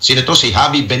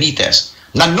Javi Benitez,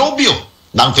 na nobyo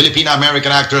ng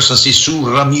Filipina-American actress na si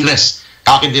Sue Ramirez.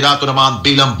 Kakandidato naman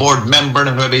bilang board member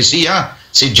ng Nueva Ecija,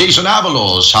 si Jason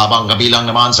Avalos, habang kabilang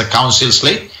naman sa council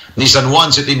slate ni San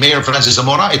Juan City Mayor Francis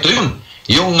Zamora. Ito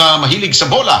yung mahilig sa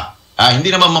bola.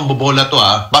 Hindi naman mambobola to,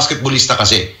 basketballista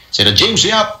kasi. Sina James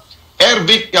Yap,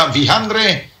 Ervic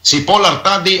Vihandre, si Paul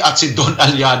Artadi at si Don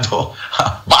Aliado.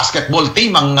 Basketball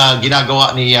team ang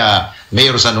ginagawa ni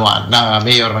Mayor San Juan, na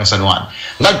Mayor ng San Juan.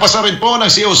 Nagpasa rin po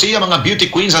ng COC ang mga beauty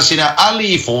queens na sina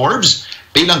Ali Forbes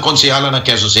bilang konsehala ng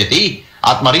Quezon City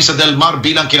at Marisa Del Mar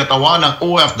bilang kinatawan ng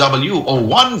OFW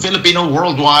o One Filipino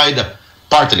Worldwide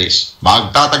Party List.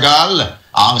 Magtatagal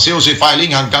ang COC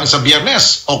filing hanggang sa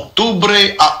Biyernes,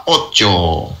 Oktubre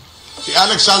 8. Si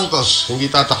Alex Santos, hindi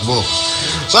tatakbo.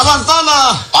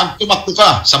 Samantala, pag tumakbo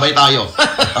ka, sabay tayo.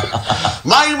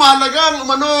 May mahalagang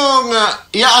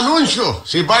i-anunsyo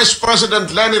si Vice President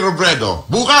Leni Robredo.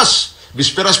 Bukas,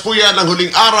 bisperas po yan ang huling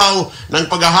araw ng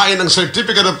paghahain ng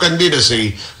Certificate of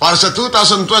Candidacy para sa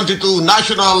 2022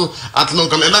 national at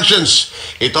local elections.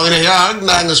 Ito ang inahayag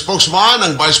ng spokesman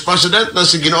ng Vice President na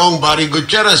si Ginoong Barry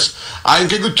Gutierrez. Ayon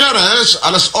kay Gutierrez,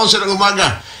 alas 11 ng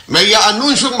umaga, may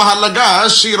i-anunsyong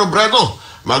mahalaga si Robredo.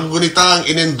 Maggunitang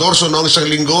inendorso noong isang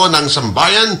linggo ng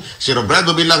sambayan si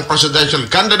Robredo bilang presidential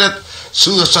candidate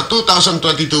sa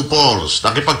 2022 polls.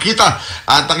 Nakipagkita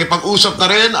at nakipag-usap na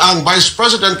rin ang Vice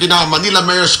President kina Manila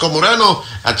Mayor Isko Moreno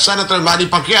at Senator Manny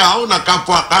Pacquiao na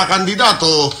kapwa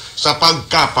kakandidato sa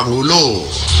pagkapangulo.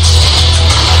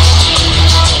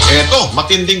 Eto,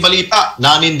 matinding balita.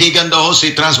 Nanindigan daw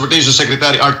si Transportation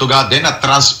Secretary Art Tugaden at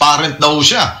transparent daw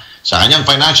siya sa kanyang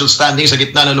financial standing sa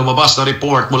gitna ng lumabas na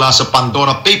report mula sa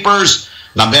Pandora Papers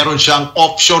na meron siyang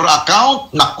offshore account.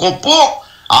 Naku po!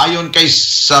 Ayon kay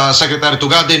Secretary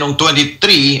Tugaden noong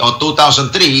 2003,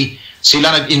 sila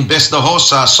nag-invest daw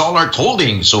sa Solar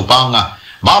Holdings upang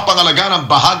mapangalagaan ang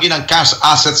bahagi ng cash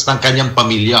assets ng kanyang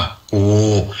pamilya.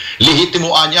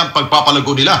 Lehitimoan niya ang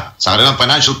pagpapalago nila sa kanilang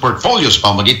financial portfolios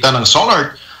pamagitan ng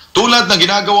Solar, tulad ng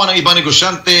ginagawa ng ibang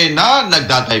negosyante na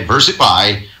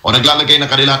nagda-diversify o naglalagay ng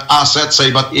kanilang assets sa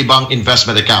iba't ibang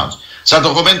investment accounts. Sa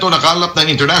dokumento nakalap ng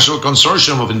International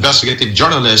Consortium of Investigative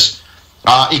Journalists,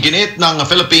 Iginit ng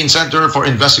Philippine Center for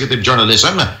Investigative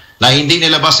Journalism na hindi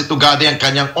nilabas ito gadi ang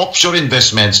kanyang offshore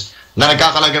investments na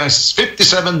nagkakalaga ng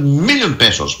 57 million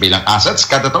pesos bilang assets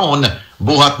kada taon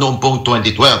buhat noong pong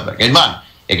 2012. Gayunman,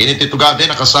 iginit ito gadi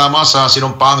na kasama sa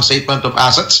sinumpang Statement of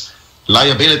Assets,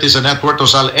 Liabilities and Net Worth o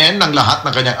SALN ng lahat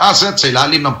ng kanyang assets sa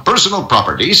ilalim ng personal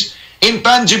properties,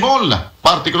 intangible,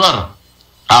 partikular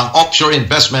ang offshore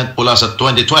investment mula sa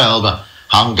 2012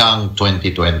 hanggang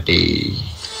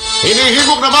 2020.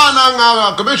 Hinihimok naman ang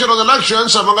Commission on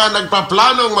Elections sa mga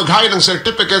nagpaplanong mag-hire ng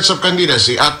Certificates of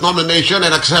Candidacy at Nomination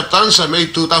and Acceptance sa May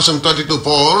 2022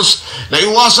 polls na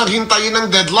iwasang hintayin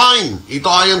ng deadline. Ito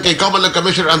ayon kay Comelec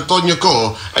Commissioner Antonio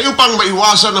Co ay upang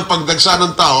maiwasan ang pagdagsa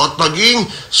ng tao at maging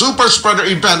super spreader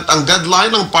event ang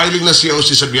deadline ng filing ng COC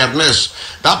sa Biyernes.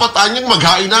 Dapat anyang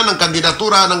mag-hain na ng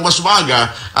kandidatura ng mas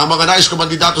maaga ang mga nais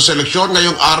kumandidato sa eleksyon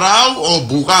ngayong araw o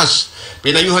bukas.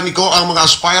 Pinayuhan ni Ko ang mga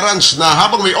aspirants na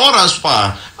habang may oras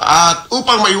pa at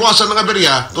upang maiwasan ng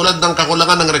aberya tulad ng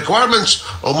kakulangan ng requirements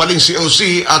o maling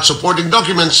COC at supporting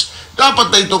documents, dapat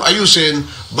na itong ayusin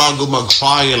bago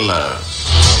mag-file.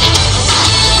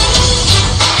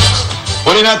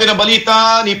 Huli natin ang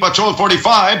balita ni Patrol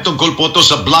 45 tungkol po ito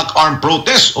sa Black Arm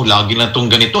Protest. O lagi na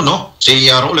itong ganito, no? Si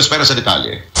Raul Espera sa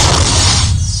detalye.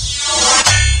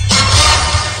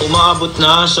 Umaabot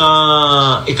na sa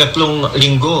ikatlong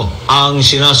linggo ang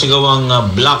sinasagawang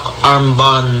Black Arm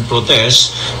Ban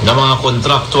protest ng mga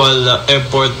contractual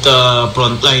airport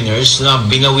frontliners na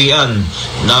binawian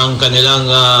ng kanilang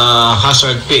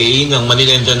hazard pay ng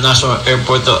Manila International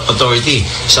Airport Authority.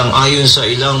 Sang-ayon sa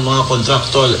ilang mga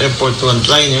contractual airport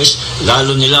frontliners,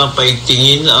 lalo nila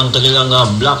paigtingin ang kanilang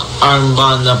Black Arm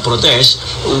Ban protest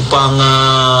upang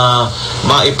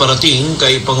maiparating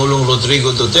kay Pangulong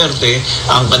Rodrigo Duterte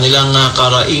ang kanilang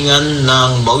karaingan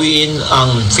ng bawiin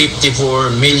ang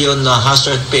 54 million na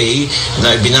hazard pay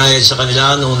na ibinayad sa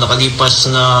kanila noong nakalipas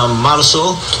na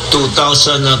Marso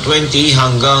 2020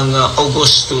 hanggang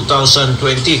August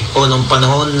 2020 o nung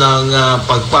panahon ng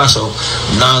pagpasok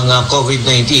ng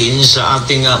COVID-19 sa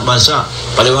ating bansa.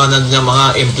 Paliwanag ng mga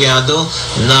empleyado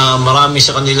na marami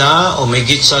sa kanila o may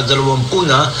higit sa 20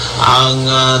 na ang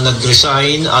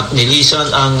nag-resign at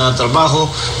nilisan ang trabaho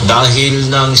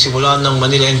dahil nang simulan ng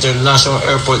Manila International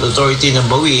Airport Authority na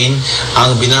bawiin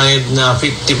ang binayad na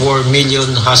 54 million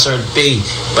hazard pay.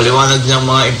 Paliwanag ng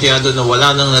mga empleyado na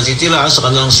wala nang natitira sa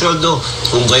kanilang sweldo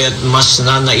kung kaya't mas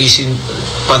nanaisin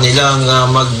pa nilang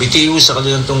magbitiw sa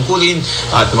kanilang tungkulin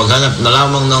at maghanap na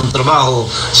lamang ng trabaho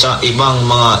sa ibang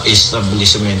mga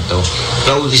establishmento.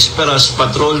 Raul Esperas,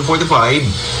 Patrol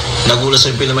 45, nagula sa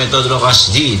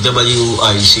Pinamay-Todrocas,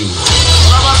 DWIC.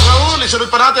 Salamat, Raul.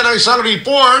 Isunod pa natin ang isang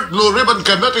report. Blue Ribbon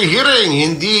Committee hearing.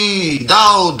 Hindi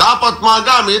daw dapat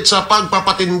magamit sa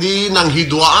pagpapatindi ng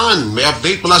hidwaan. May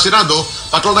update mula Senado.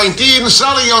 Patrol 19,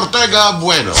 Sally Ortega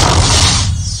Bueno.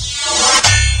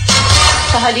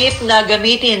 Sa halip na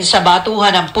gamitin sa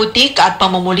batuhan ng putik at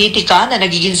pamumulitika na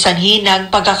nagiging sanhi ng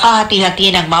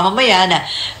pagkakahati-hati ng mamamayan,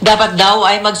 dapat daw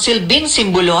ay magsilbing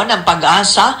simbolo ng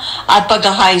pag-asa at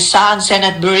pagkakaisa ang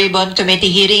Senate Blue Ribbon Committee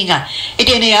hearing.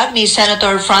 Itinayag ni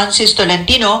Senator Francis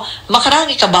Tolentino makarang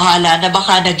ikabahala na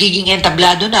baka nagiging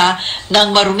entablado na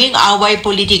ng maruming away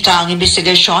politika ang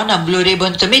investigasyon ng Blue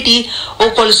Ribbon Committee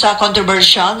ukol sa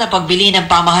controversial na pagbili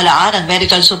ng pamahalaan ng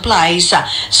medical supplies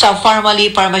sa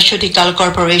Pharmaly Pharmaceutical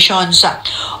Corporations.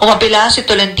 Umapila si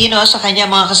Tolentino sa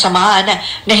kanyang mga kasamahan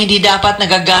na hindi dapat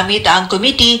nagagamit ang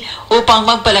committee upang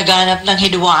magpalaganap ng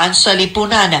hidwaan sa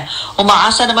lipunan.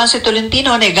 Umaasa naman si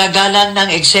Tolentino na igagalang ng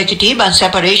executive ang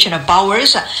separation of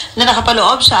powers na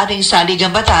nakapaloob sa ating saligang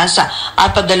batas at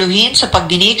padaluhin sa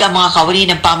pagdinig ang mga kawani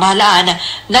ng pamahalaan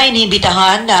na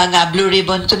inibitahan ng Blue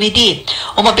Ribbon Committee.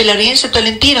 Umapila rin si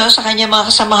Tolentino sa kanyang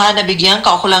mga kasamahan na bigyang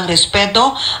kaukulang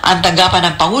respeto ang tanggapan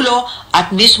ng Pangulo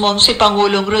at mismong si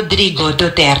Pangulong Rodrigo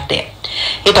Duterte.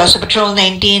 Ito sa Patrol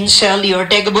 19, Sally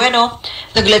Ortega Bueno,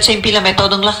 naglat sa impila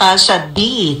metodong lakas sa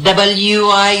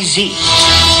DWIZ.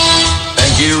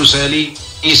 Thank you, Sally.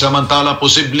 Samantala,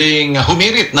 posibleng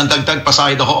humirit ng dagdag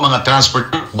pasahid ako mga transport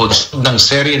boards ng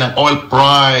seri ng oil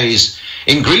price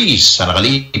increase sa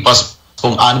nakalipas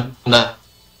kung ano na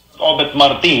Obet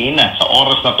Martin, sa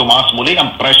oras na tumaas muli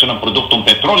ang presyo ng produktong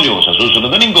petrolyo sa susunod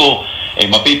na linggo,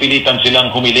 mapipilitan silang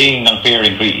humiling ng fare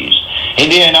increase.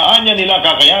 Hindi inaanya nila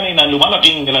kakayanin ang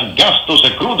lumalaking nilang gasto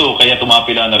sa krudo kaya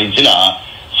tumapila na rin sila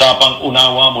sa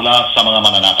pang-unawa mula sa mga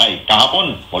mananakay.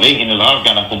 Kahapon, muling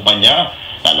inilarga ng kumpanya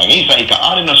Nalagay sa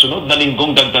ika-6 na sunod na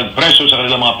linggong dagdag presyo sa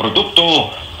kanilang mga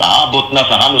produkto, naabot na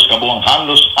sa halos kabuang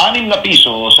halos 6 na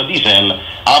piso sa diesel,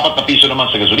 4 na piso naman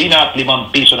sa gasolina at 5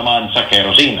 piso naman sa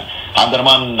kerosene. Handa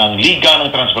naman ng Liga ng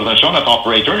Transportasyon at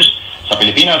Operators sa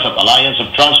Pilipinas at Alliance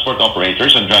of Transport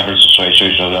Operators and Drivers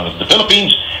Association of the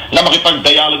Philippines na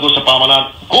makipagdialogo sa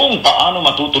pamahalaan kung paano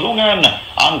matutulungan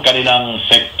ang kanilang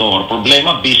sektor.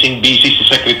 Problema, busy-busy si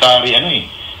Secretary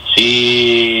si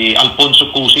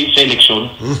Alfonso Cusi sa eleksyon.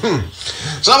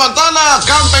 Samantala,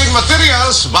 campaign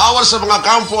materials bawal sa mga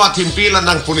kampo at himpilan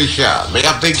ng pulisya. May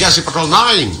update niya si Patrol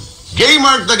 9,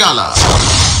 Gaymar Dagala.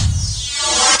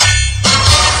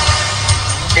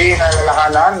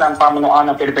 Pinalalahanan ng pamunuan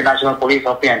ng Philippine National Police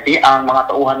o PNP ang mga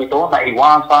tauhan nito na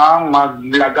iwasang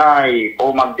maglagay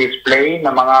o mag-display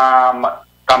ng mga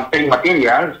campaign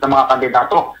materials ng mga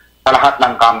kandidato sa lahat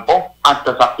ng kampo at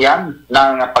sasakyan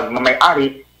ng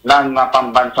pagmamayari ng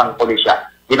pambansang pulisya.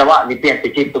 Ginawa ni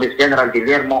PNP Chief Police General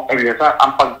Guillermo Eliazar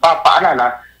ang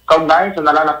pagpapaalala kaugnay sa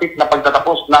nalalapit na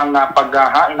pagtatapos ng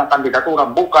paghahain ng kandidatura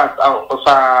bukas o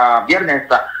sa Biyernes,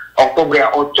 Oktubre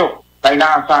 8, na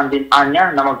inaasahan din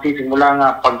anya na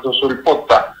magsisimula pagsusulpot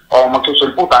o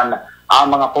magsusulputan ang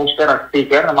mga poster at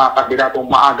sticker ng mga kandidatong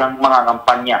maagang mga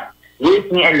kampanya.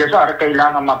 Giit ni Eliazar,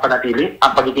 kailangan mapanatili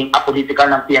ang pagiging apolitikal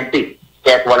ng PNP.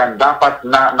 Kaya't walang dapat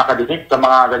na nakadikit sa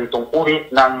mga ganitong uri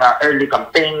ng early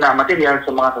campaign na material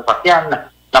sa mga sasakyan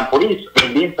ng pulis,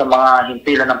 hindi sa mga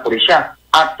himpilan ng pulisya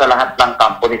at sa lahat ng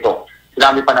kampo nito.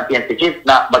 Sinabi pa ng PNP Chief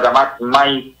na bagamat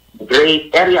may gray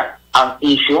area ang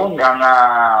issue ng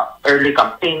early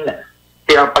campaign,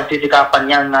 pero pagsisikapan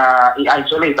niyang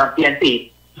i-isolate ang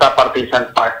PNP sa partisan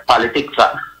politics.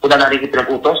 Una na rin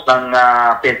ipinag-utos ng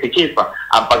PNP Chief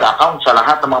ang pag-account sa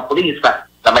lahat ng mga pulis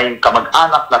na may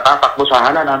kamag-anak na tatakbo sa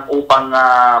halalan upang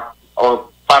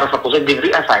para sa posibleng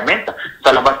reassignment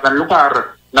sa labas ng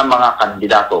lugar ng mga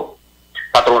kandidato.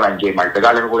 Patronan J. Mark.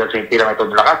 Tagalan ko lang sa himpilang ito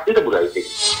ng lakas, DWIC.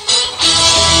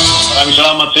 Maraming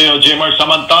salamat sa iyo, J. Mark.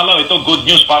 Samantala, ito good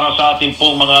news para sa ating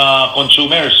pong mga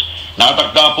consumers.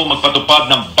 Nakatakda po magpatupad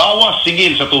ng bawas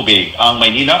singil sa tubig ang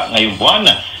Maynila ngayong buwan.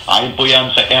 Ayon po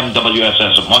yan sa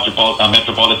MWSS,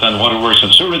 Metropolitan Waterworks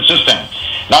and Sewerage System.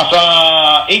 Nasa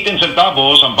 18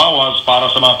 centavos ang bawas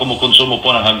para sa mga kumukonsumo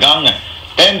po ng hanggang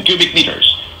 10 cubic meters.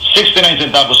 69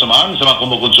 centavos naman sa mga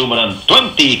kumukonsumo ng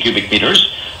 20 cubic meters.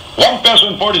 1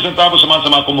 peso and 40 centavos naman sa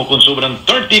mga kumukonsumo ng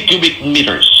 30 cubic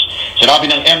meters.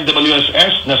 Sinabi ng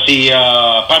MWSS na si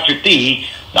Patrick T.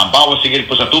 na ang bawas sigil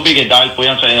po sa tubig ay dahil po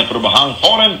yan sa inaprobahang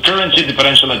Foreign Currency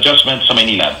Differential Adjustment sa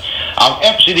Maynila. Ang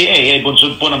FCDA ay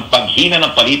bunsod po ng paghina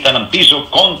ng palitan ng piso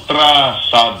kontra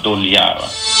sa dolyar.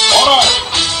 Alright,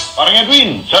 parang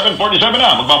Edwin, 7:47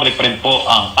 na. Magbabalik pa rin po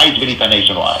ang ICE Balita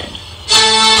Nationwide.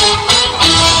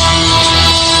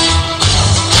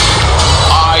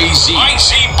 IC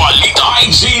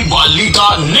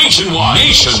Balita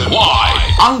Nationwide.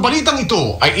 Ang balitang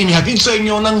ito ay inihatid sa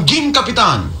inyo ng Ging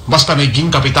Kapitan. Basta may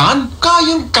Ging Kapitan,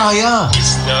 kayang-kaya.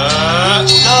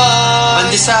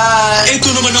 Pandesal! Ito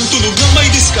naman ang tunog ng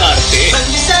may diskarte.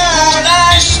 Pandesal!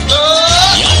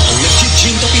 Yan ang legit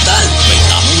Ging Kapitan. May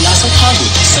tamang lasang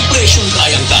hagod sa presyong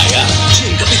kayang-kaya.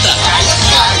 Ging Kapitan.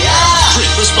 Kayang-kaya!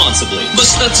 Drink responsibly.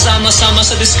 Basta't sama-sama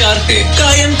sa diskarte,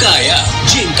 kayang-kaya.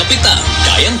 Ging Kapitan.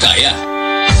 Kayang-kaya.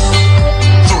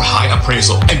 For high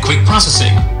appraisal and quick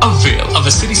processing, avail of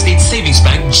a City State Savings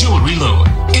Bank Jewelry Loan.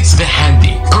 It's the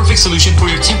handy, perfect solution for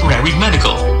your temporary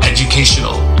medical,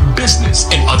 educational, business,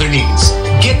 and other needs.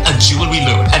 Get a jewelry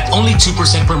loan at only 2%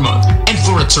 per month and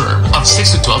for a term of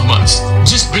 6 to 12 months.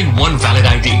 Just bring one valid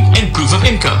ID and proof of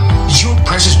income. Your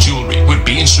precious jewelry would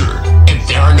be insured and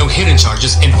there are no hidden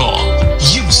charges involved.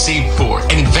 You've saved for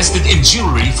and invested in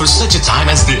jewelry for such a time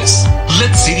as this.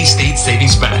 Let City State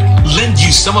Savings Bank lend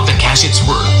you some of the cash it's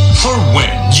worth for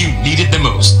when you need it the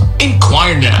most.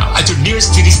 Inquire now at your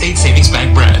nearest City State Savings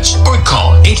Bank branch or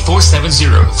call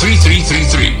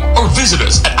 8470-3333 or visit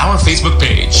us at our Facebook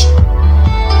page.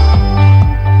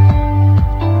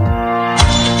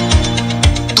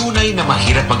 Tunay na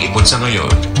mahirap mag-ipon sa ngayon,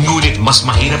 ngunit mas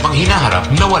mahirap ang hinaharap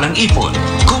na walang ipon.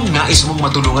 Kung nais mong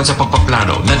matulungan sa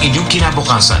pagpaplano ng inyong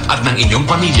kinabukasan at ng inyong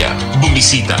pamilya,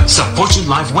 bumisita sa Fortune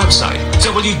Life website,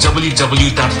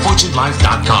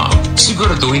 www.fortunelife.com.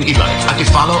 Siguraduhin i-like at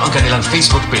i-follow ang kanilang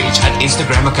Facebook page at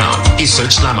Instagram account.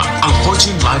 I-search lamang ang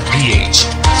Fortune Life PH.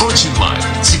 Fortune Life,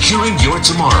 securing your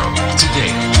tomorrow,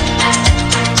 today.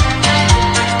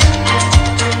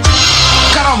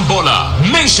 Karambola,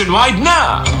 nationwide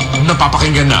na!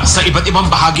 Napapakinggan na sa iba't ibang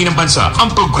bahagi ng bansa ang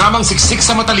programang siksik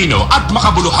sa matalino at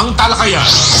makabuluhang talakayan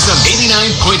sa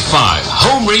 89.5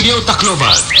 Home Radio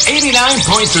Tacloban, 89.3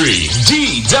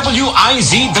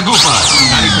 DWIZ Dagupan,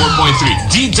 94.3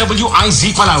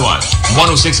 DWIZ Palawan,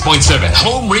 106.7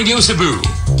 Home Radio Cebu,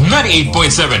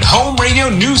 98.7 Home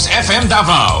Radio News FM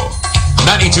Davao,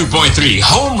 92.3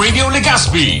 Home Radio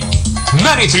Legazpi,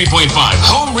 93.5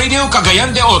 Home Radio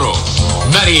Cagayan de Oro,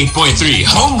 98.3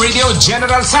 Home Radio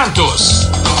General Santos,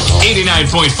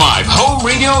 89.5 Home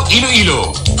Radio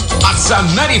Iloilo, at sa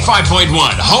 95.1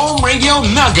 Home Radio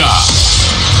Naga.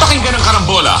 Pakinggan ang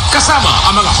karambola kasama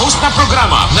ang mga host na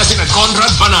programa na sina Conrad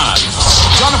Banal,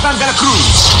 Jonathan De La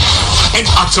Cruz, and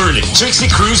attorney Trixie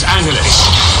Cruz Angeles.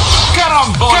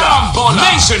 Karambola,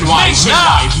 nationwide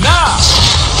na!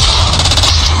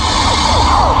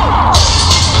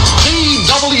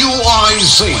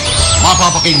 DWIZ,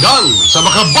 mapapakinggan sa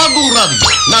makabagong radyo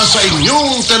na sa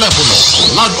inyong telepono.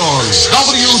 Log on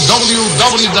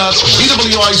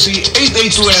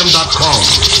www.dwiz882m.com.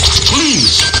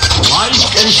 Please like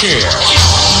and share.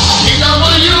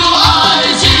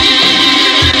 DWIZ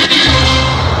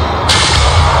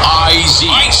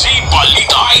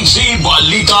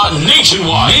Balita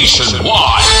Nationwide.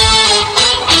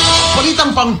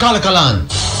 Balitang pangkalakalan.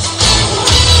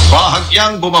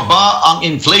 Bahagyang bumaba ang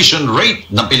inflation rate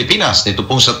ng Pilipinas nito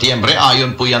pong Setyembre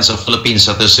ayon po yan sa Philippine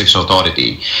Statistics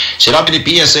Authority. Sinabi ni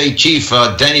PSA Chief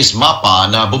Dennis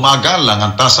Mapa na bumagal ang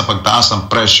antas sa pagtaas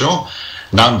ng presyo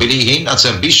ng bilihin at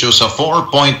serbisyo sa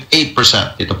 4.8%.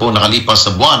 Ito po nakalipas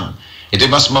sa buwan. Ito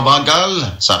mas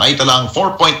mabagal sa naitalang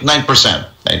 4.9%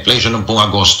 na inflation ng pong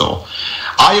Agosto.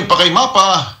 Ayon pa kay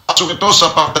Mapa, pasok ito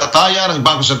sa pagtataya ng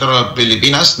Bangko Sentral ng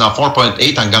Pilipinas na 4.8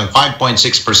 hanggang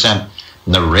 5.6%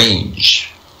 na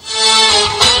range.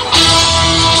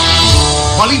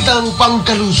 Balitang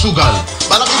pangkalusugan.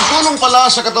 Malaking tulong pala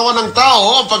sa katawan ng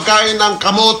tao ang pagkain ng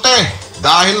kamote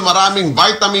dahil maraming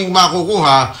vitamin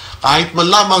makukuha kahit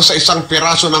man lamang sa isang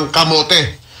piraso ng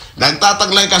kamote.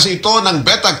 Nagtataglay kasi ito ng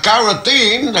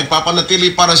beta-carotene,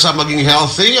 nagpapanatili para sa maging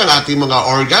healthy ang ating mga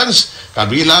organs,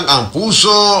 kabilang ang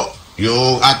puso,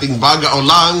 yung ating baga o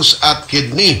lungs at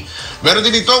kidney. Meron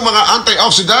din itong mga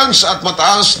antioxidants at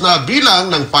mataas na bilang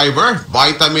ng fiber,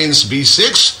 vitamins B6,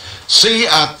 C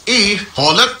at E,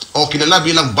 folate o kilala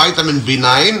bilang vitamin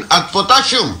B9 at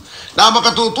potassium na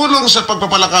makatutulong sa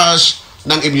pagpapalakas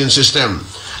ng immune system.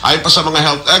 Ayon pa sa mga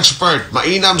health expert,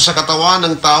 mainam sa katawan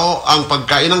ng tao ang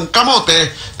pagkain ng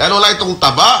kamote dahil wala itong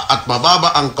taba at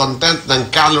mababa ang content ng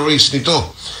calories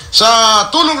nito. Sa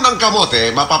tulong ng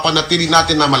kamote, mapapanatili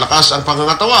natin na malakas ang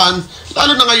pangangatawan,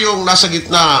 lalo na ngayong nasa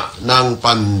gitna ng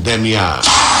pandemya.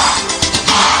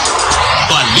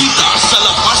 Balita sa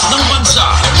labas ng bansa.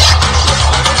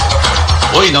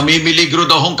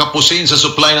 Namimiligro daw hong kapusin sa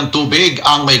supply ng tubig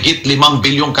ang mahigit 5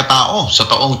 bilyong katao sa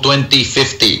taong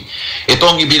 2050. Ito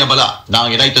ang ibinabala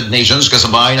ng United Nations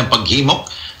kasabay ng paghimok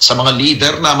sa mga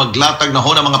leader na maglatag na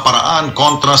ho ng mga paraan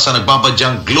kontra sa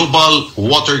nagbabadyang global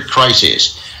water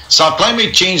crisis. Sa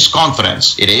Climate Change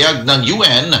Conference, inayag ng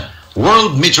UN,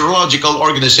 World Meteorological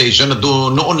Organization na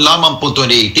noon lamang po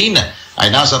 2018 ay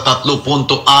nasa 3.6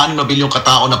 bilyong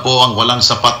katao na po ang walang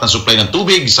sapat na supply ng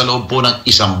tubig sa loob po ng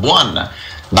isang buwan.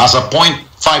 Nasa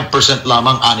 0.5%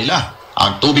 lamang anila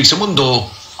ang tubig sa mundo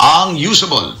ang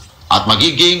usable at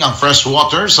magiging ang fresh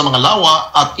water sa mga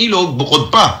lawa at ilog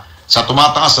bukod pa sa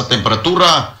tumataas na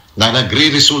temperatura na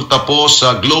nagre-resulta po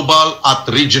sa global at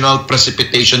regional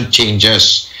precipitation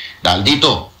changes. Dahil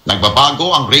dito,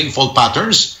 nagbabago ang rainfall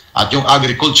patterns at yung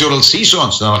agricultural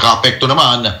seasons na nakaapekto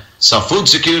naman sa food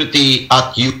security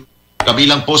at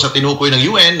kabilang po sa tinukoy ng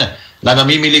UN na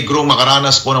namimiligrong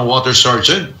makaranas po ng water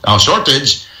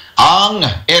shortage ang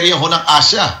area ho ng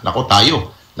Asia, nako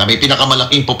tayo, na may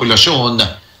pinakamalaking populasyon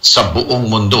sa buong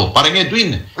mundo. Parang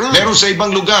Edwin, meron sa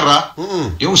ibang lugar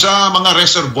yung sa mga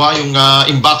reservoir, yung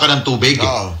imbaka ng tubig,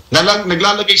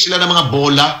 naglalagay sila ng mga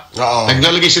bola,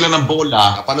 naglalagay sila ng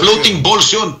bola, floating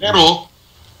balls yun, pero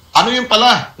ano yun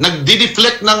pala,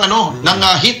 nagdi-deflect ng ng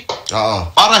heat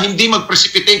para hindi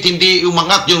mag-precipitate, hindi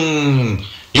umangat yung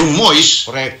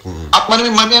moist. Correct. At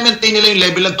ma-maintain nila yung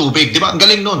level ng tubig, di ba? Ang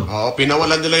galing nun.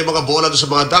 Pinawalan nila yung mga bola doon sa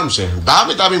mga dams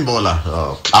Dami-daming bola.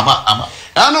 Tama.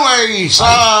 Anyway,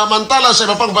 samantala sa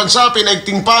iba pang bansa,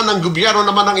 pinaigting pa ng gobyerno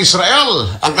naman ng Israel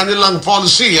ang kanilang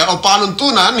policy o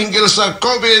panuntunan hinggil sa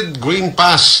COVID Green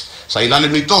Pass. Sa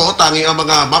ilalim nito, tanging ang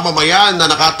mga mamamayan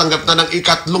na nakatanggap na ng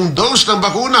ikatlong dose ng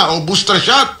bakuna o booster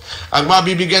shot ang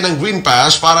mabibigyan ng Green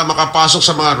Pass para makapasok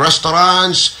sa mga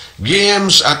restaurants,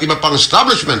 gyms at iba pang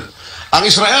establishment. Ang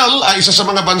Israel ay isa sa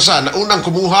mga bansa na unang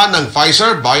kumuha ng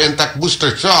Pfizer-BioNTech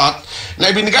booster shot na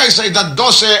ibinigay sa edad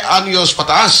 12 anyos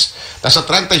pataas. Nasa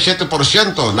 37%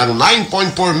 ng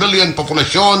 9.4 million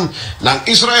populasyon ng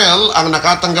Israel ang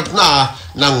nakatanggap na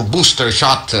ng booster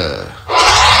shot.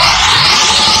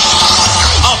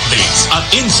 Updates at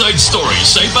inside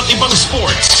stories sa iba't ibang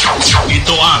sports.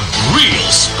 Ito ang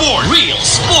Real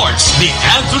Sports ni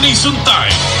Anthony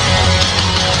Suntay.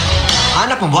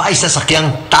 Hanap mo ba ay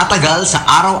sasakyang tatagal sa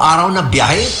araw-araw na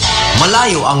biyahe?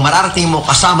 Malayo ang mararating mo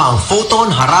kasama ang Photon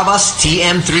Harabas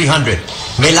TM300.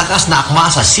 May lakas na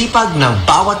akma sa sipag ng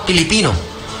bawat Pilipino.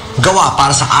 Gawa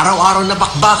para sa araw-araw na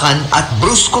bakbakan at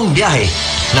bruskong biyahe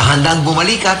na handang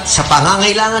bumalikat sa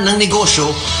pangangailangan ng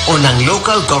negosyo o ng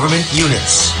local government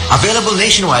units. Available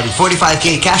nationwide at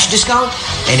 45K cash discount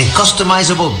and in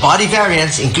customizable body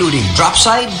variants including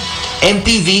dropside,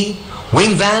 MPV,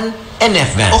 wing van, and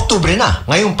F-van. Oktubre na,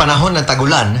 ngayong panahon ng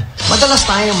tagulan, madalas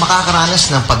tayong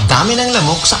makakaranas ng pagdami ng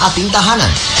lamok sa ating tahanan.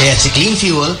 Kaya si Clean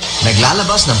Fuel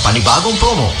naglalabas ng panibagong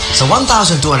promo. Sa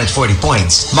 1,240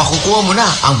 points, makukuha mo na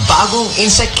ang bagong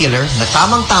insect killer na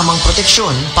tamang-tamang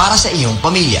proteksyon para sa iyong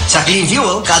pamilya. Sa Clean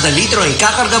Fuel, kada litro ay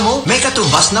kakarga mo, may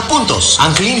katumbas na puntos.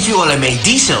 Ang Clean Fuel ay may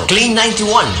diesel, Clean 91,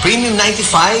 Premium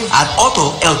 95 at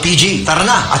Auto LPG. Tara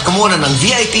na at kumuha na ng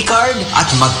VIP card at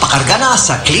magpakarga na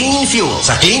sa Clean Fuel.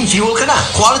 Sa Clean Fuel ka na.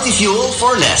 Quality fuel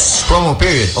for less. Promo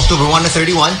period, October 1 to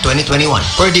 31, 2021.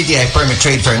 Per DTI Permit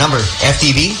Trade Fair Number,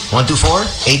 FTB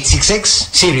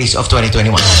 124866, Series of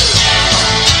 2021.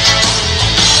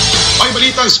 May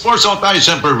balitang sports out tayo.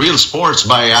 Siyempre, Real Sports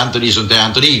by Anthony Sunte.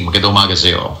 Anthony, magandang umaga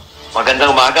sa iyo.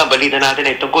 Magandang umaga. Balita natin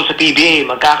ay tungkol sa PBA.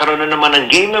 Magkakaroon na naman ng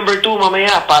game number 2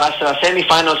 mamaya para sa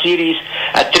semi-final series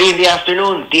at 3 in the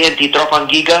afternoon. TNT Tropang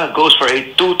Giga goes for a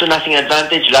 2-0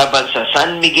 advantage laban sa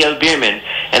San Miguel Beermen.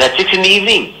 And at 6 in the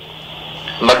evening,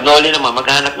 Magnolia naman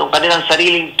maghanap ng kanilang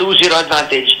sariling 2-0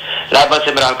 advantage laban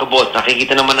sa Meralco Bolts.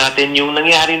 Nakikita naman natin yung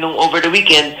nangyari nung over the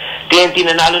weekend. TNT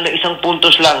nanalo na 1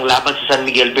 puntos lang laban sa San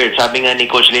Miguel Bears. Sabi nga ni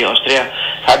Coach Leo Austria,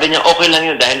 sabi niya okay lang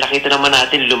yun dahil nakita naman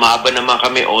natin lumaban naman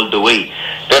kami all the way.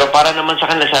 Pero para naman sa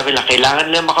kanila, sabi nila kailangan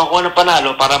nila makakuha ng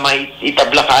panalo para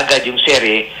maitabla kaagad yung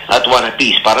serye at 1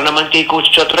 apiece. Para naman kay Coach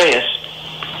Chot Reyes,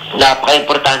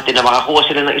 napaka-importante na makakuha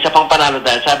sila ng isa pang panalo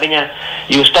dahil sabi niya,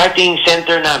 yung starting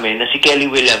center namin na si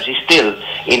Kelly Williams is still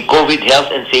in COVID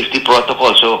health and safety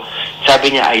protocol. So,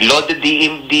 sabi niya, I lauded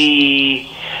the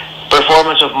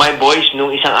performance of my boys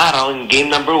nung isang araw in game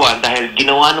number 1 dahil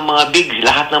ginawa ng mga bigs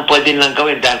lahat ng pwede nilang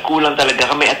gawin dahil kulang talaga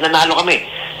kami at nanalo kami.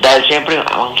 Dahil siyempre,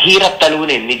 ang hirap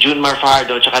talunin ni June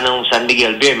Marfardo at saka ng San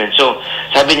Miguel Beermen. So,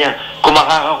 sabi niya, kung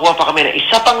makakakuha pa kami ng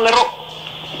isa pang laro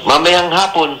mamayang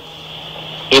hapon,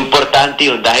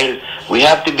 importante yun dahil we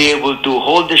have to be able to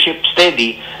hold the ship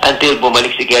steady until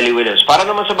bumalik si Kelly Williams. Para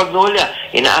naman sa Magnolia,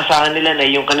 inaasahan nila na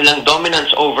yung kanilang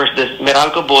dominance over the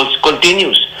Meralco Bulls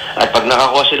continues. At pag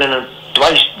nakakuha sila ng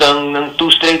twice ng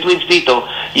 2 straight wins dito,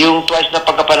 yung twice na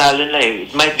pagkapanalo nila,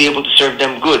 it might be able to serve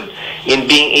them good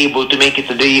in being able to make it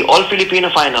to the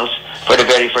All-Filipino Finals for the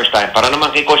very first time. Para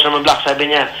naman kay Coach Norman Black,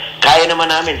 sabi niya, kaya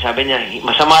naman namin. Sabi niya,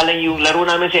 masama lang yung laro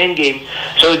namin sa endgame.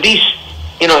 So this,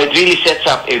 it really sets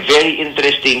up a very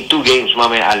interesting 2 games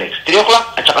mamaya, Alex. 3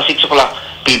 o'clock at saka 6 o'clock,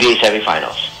 PBA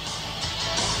semifinals.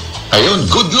 Ayun,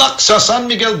 good luck sa San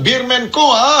Miguel Beermen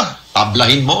ko, ha?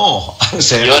 Tablahin mo ang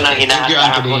serye. Yun ang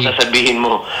inaasahan ko sasabihin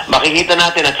mo. Makikita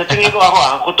natin at sa tingin ko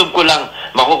ang kutob ko lang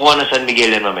makukuha na San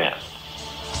Miguel yan mamaya.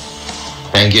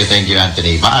 Thank you,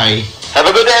 Anthony. Bye. Have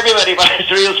a good day, everybody. Para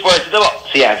sa Real Sports. Ito po,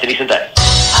 si Anthony Santay.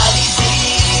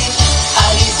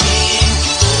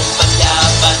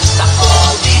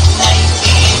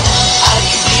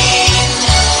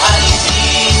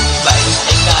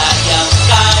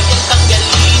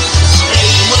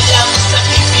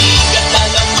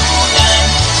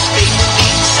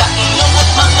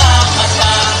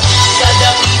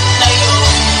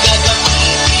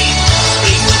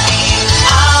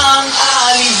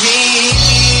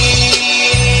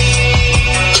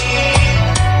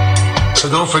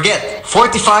 Don't forget,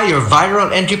 fortify your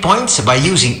viral entry points by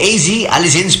using AZ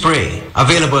Alizin Spray.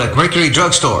 Available at Mercury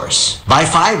Drugstores. Buy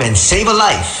 5 and save a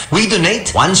life. We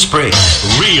donate 1 spray.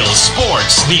 Real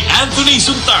Sports ni Anthony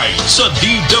Suntay sa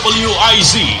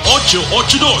DWIZ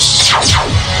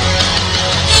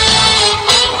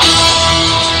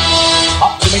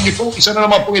 882. Isa na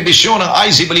naman pong edisyon ng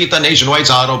IZ Balita Nationwide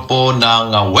sa araw po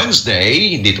ng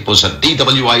Wednesday. Dito po sa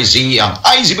DWIZ ang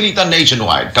IZ Balita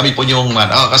Nationwide. Kami po yung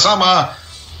kasama.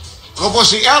 Ako po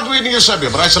si Edwin Yusebi.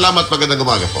 Maraming salamat. Magandang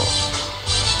umaga po.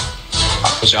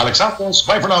 Ako si Alex Santos.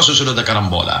 Bye for now. Susunod na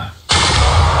karambola.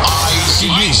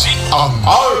 IZ ang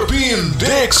RP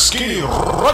DXKD